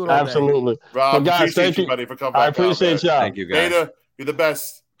day. Absolutely. Rob, guys, thank you, buddy, for coming. I appreciate y'all. Thank you, guys. Beta, you're the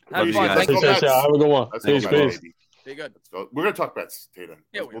best. Have y'all. Have a good one. Peace. Be good. Let's go. We're gonna talk bets, Tata.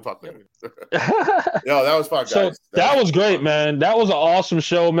 Yeah, we'll talk later. Yo, that was fun, guys. So that was great, man. That was an awesome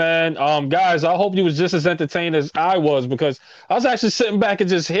show, man. Guys, I hope you was just as entertained as I was, because I was actually sitting back and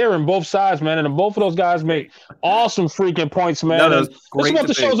just hearing both sides, man. And both of those guys made awesome freaking points, man. That's what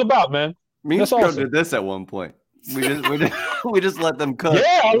the show's about, man. Me and Joe did this at one point. We just let them cook.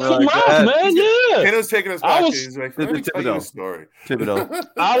 Yeah, I was like, man. Yeah, Tato's taking us back. He's like, let me tell you a story. Thibodeau.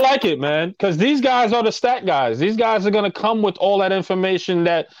 I like it, man, because these guys are the stat guys. These guys are gonna come with all that information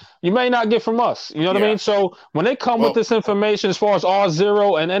that you may not get from us. You know what I mean? So when they come with this information, as far as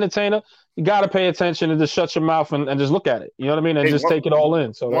R0 and Entertainer, you got to pay attention and just shut your mouth and just look at it. You know what I mean? And just take it all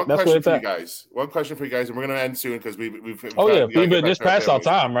in. So that's where it's at. One question for you guys, and we're gonna end soon because we've just passed our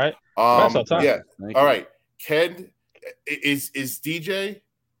time, right? Past our time. Yeah. All right. Is DJ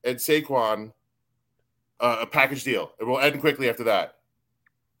and Saquon a package deal? And we'll end quickly after that.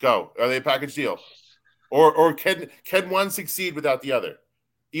 Go. Are they a package deal? Or can one succeed without the other?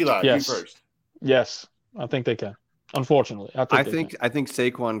 Eli, you first. Yes, I think they can. Unfortunately, I think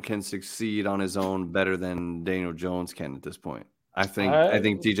Saquon can succeed on his own better than Daniel Jones can at this point. I think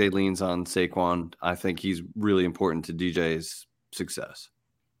DJ leans on Saquon. I think he's really important to DJ's success.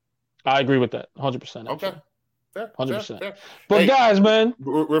 I agree with that 100%. Okay. 100%. But guys, man,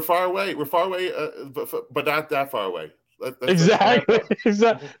 we're far away. We're far away, but not that far away. Exactly.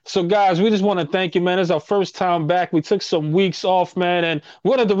 So, guys, we just want to thank you, man. It's our first time back. We took some weeks off, man, and we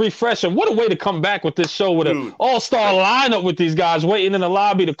wanted to refresh. And what a way to come back with this show with an all-star lineup with these guys waiting in the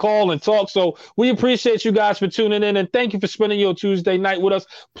lobby to call and talk. So we appreciate you guys for tuning in, and thank you for spending your Tuesday night with us.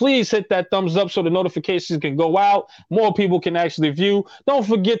 Please hit that thumbs up so the notifications can go out. More people can actually view. Don't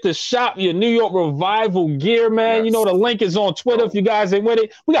forget to shop your New York Revival gear, man. Yes. You know, the link is on Twitter if you guys ain't with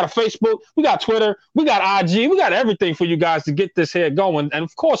it. We got a Facebook. We got Twitter. We got IG. We got everything for you guys to get this here going. And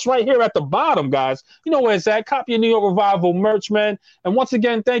of course, right here at the bottom, guys, you know where it's at. Copy your New York Revival merch, man. And once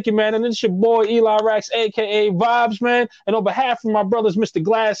again, thank you, man. And it's your boy Eli Rax, aka Vibes, man. And on behalf of my brothers, Mr.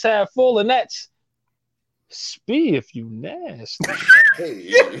 Glass Half Full, and that's Spee if you nasty.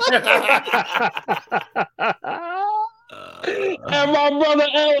 And my brother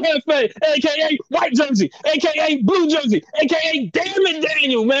El Jefe, aka White Jersey, aka Blue Jersey, aka Damn It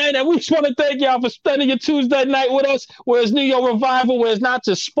Daniel, man. And we just want to thank y'all for spending your Tuesday night with us. Where it's New York Revival, where it's not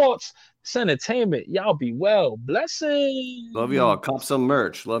just sports, it's entertainment. Y'all be well. Blessings. Love y'all. Cop some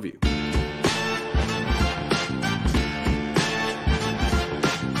merch. Love you.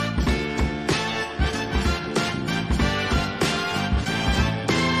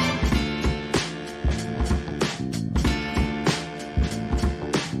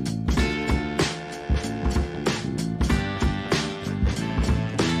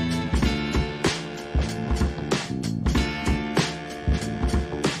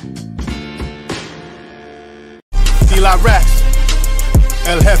 Eli Rax,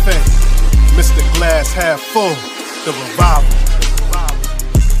 El Jefe, Mr. Glass Half Full, the Revival.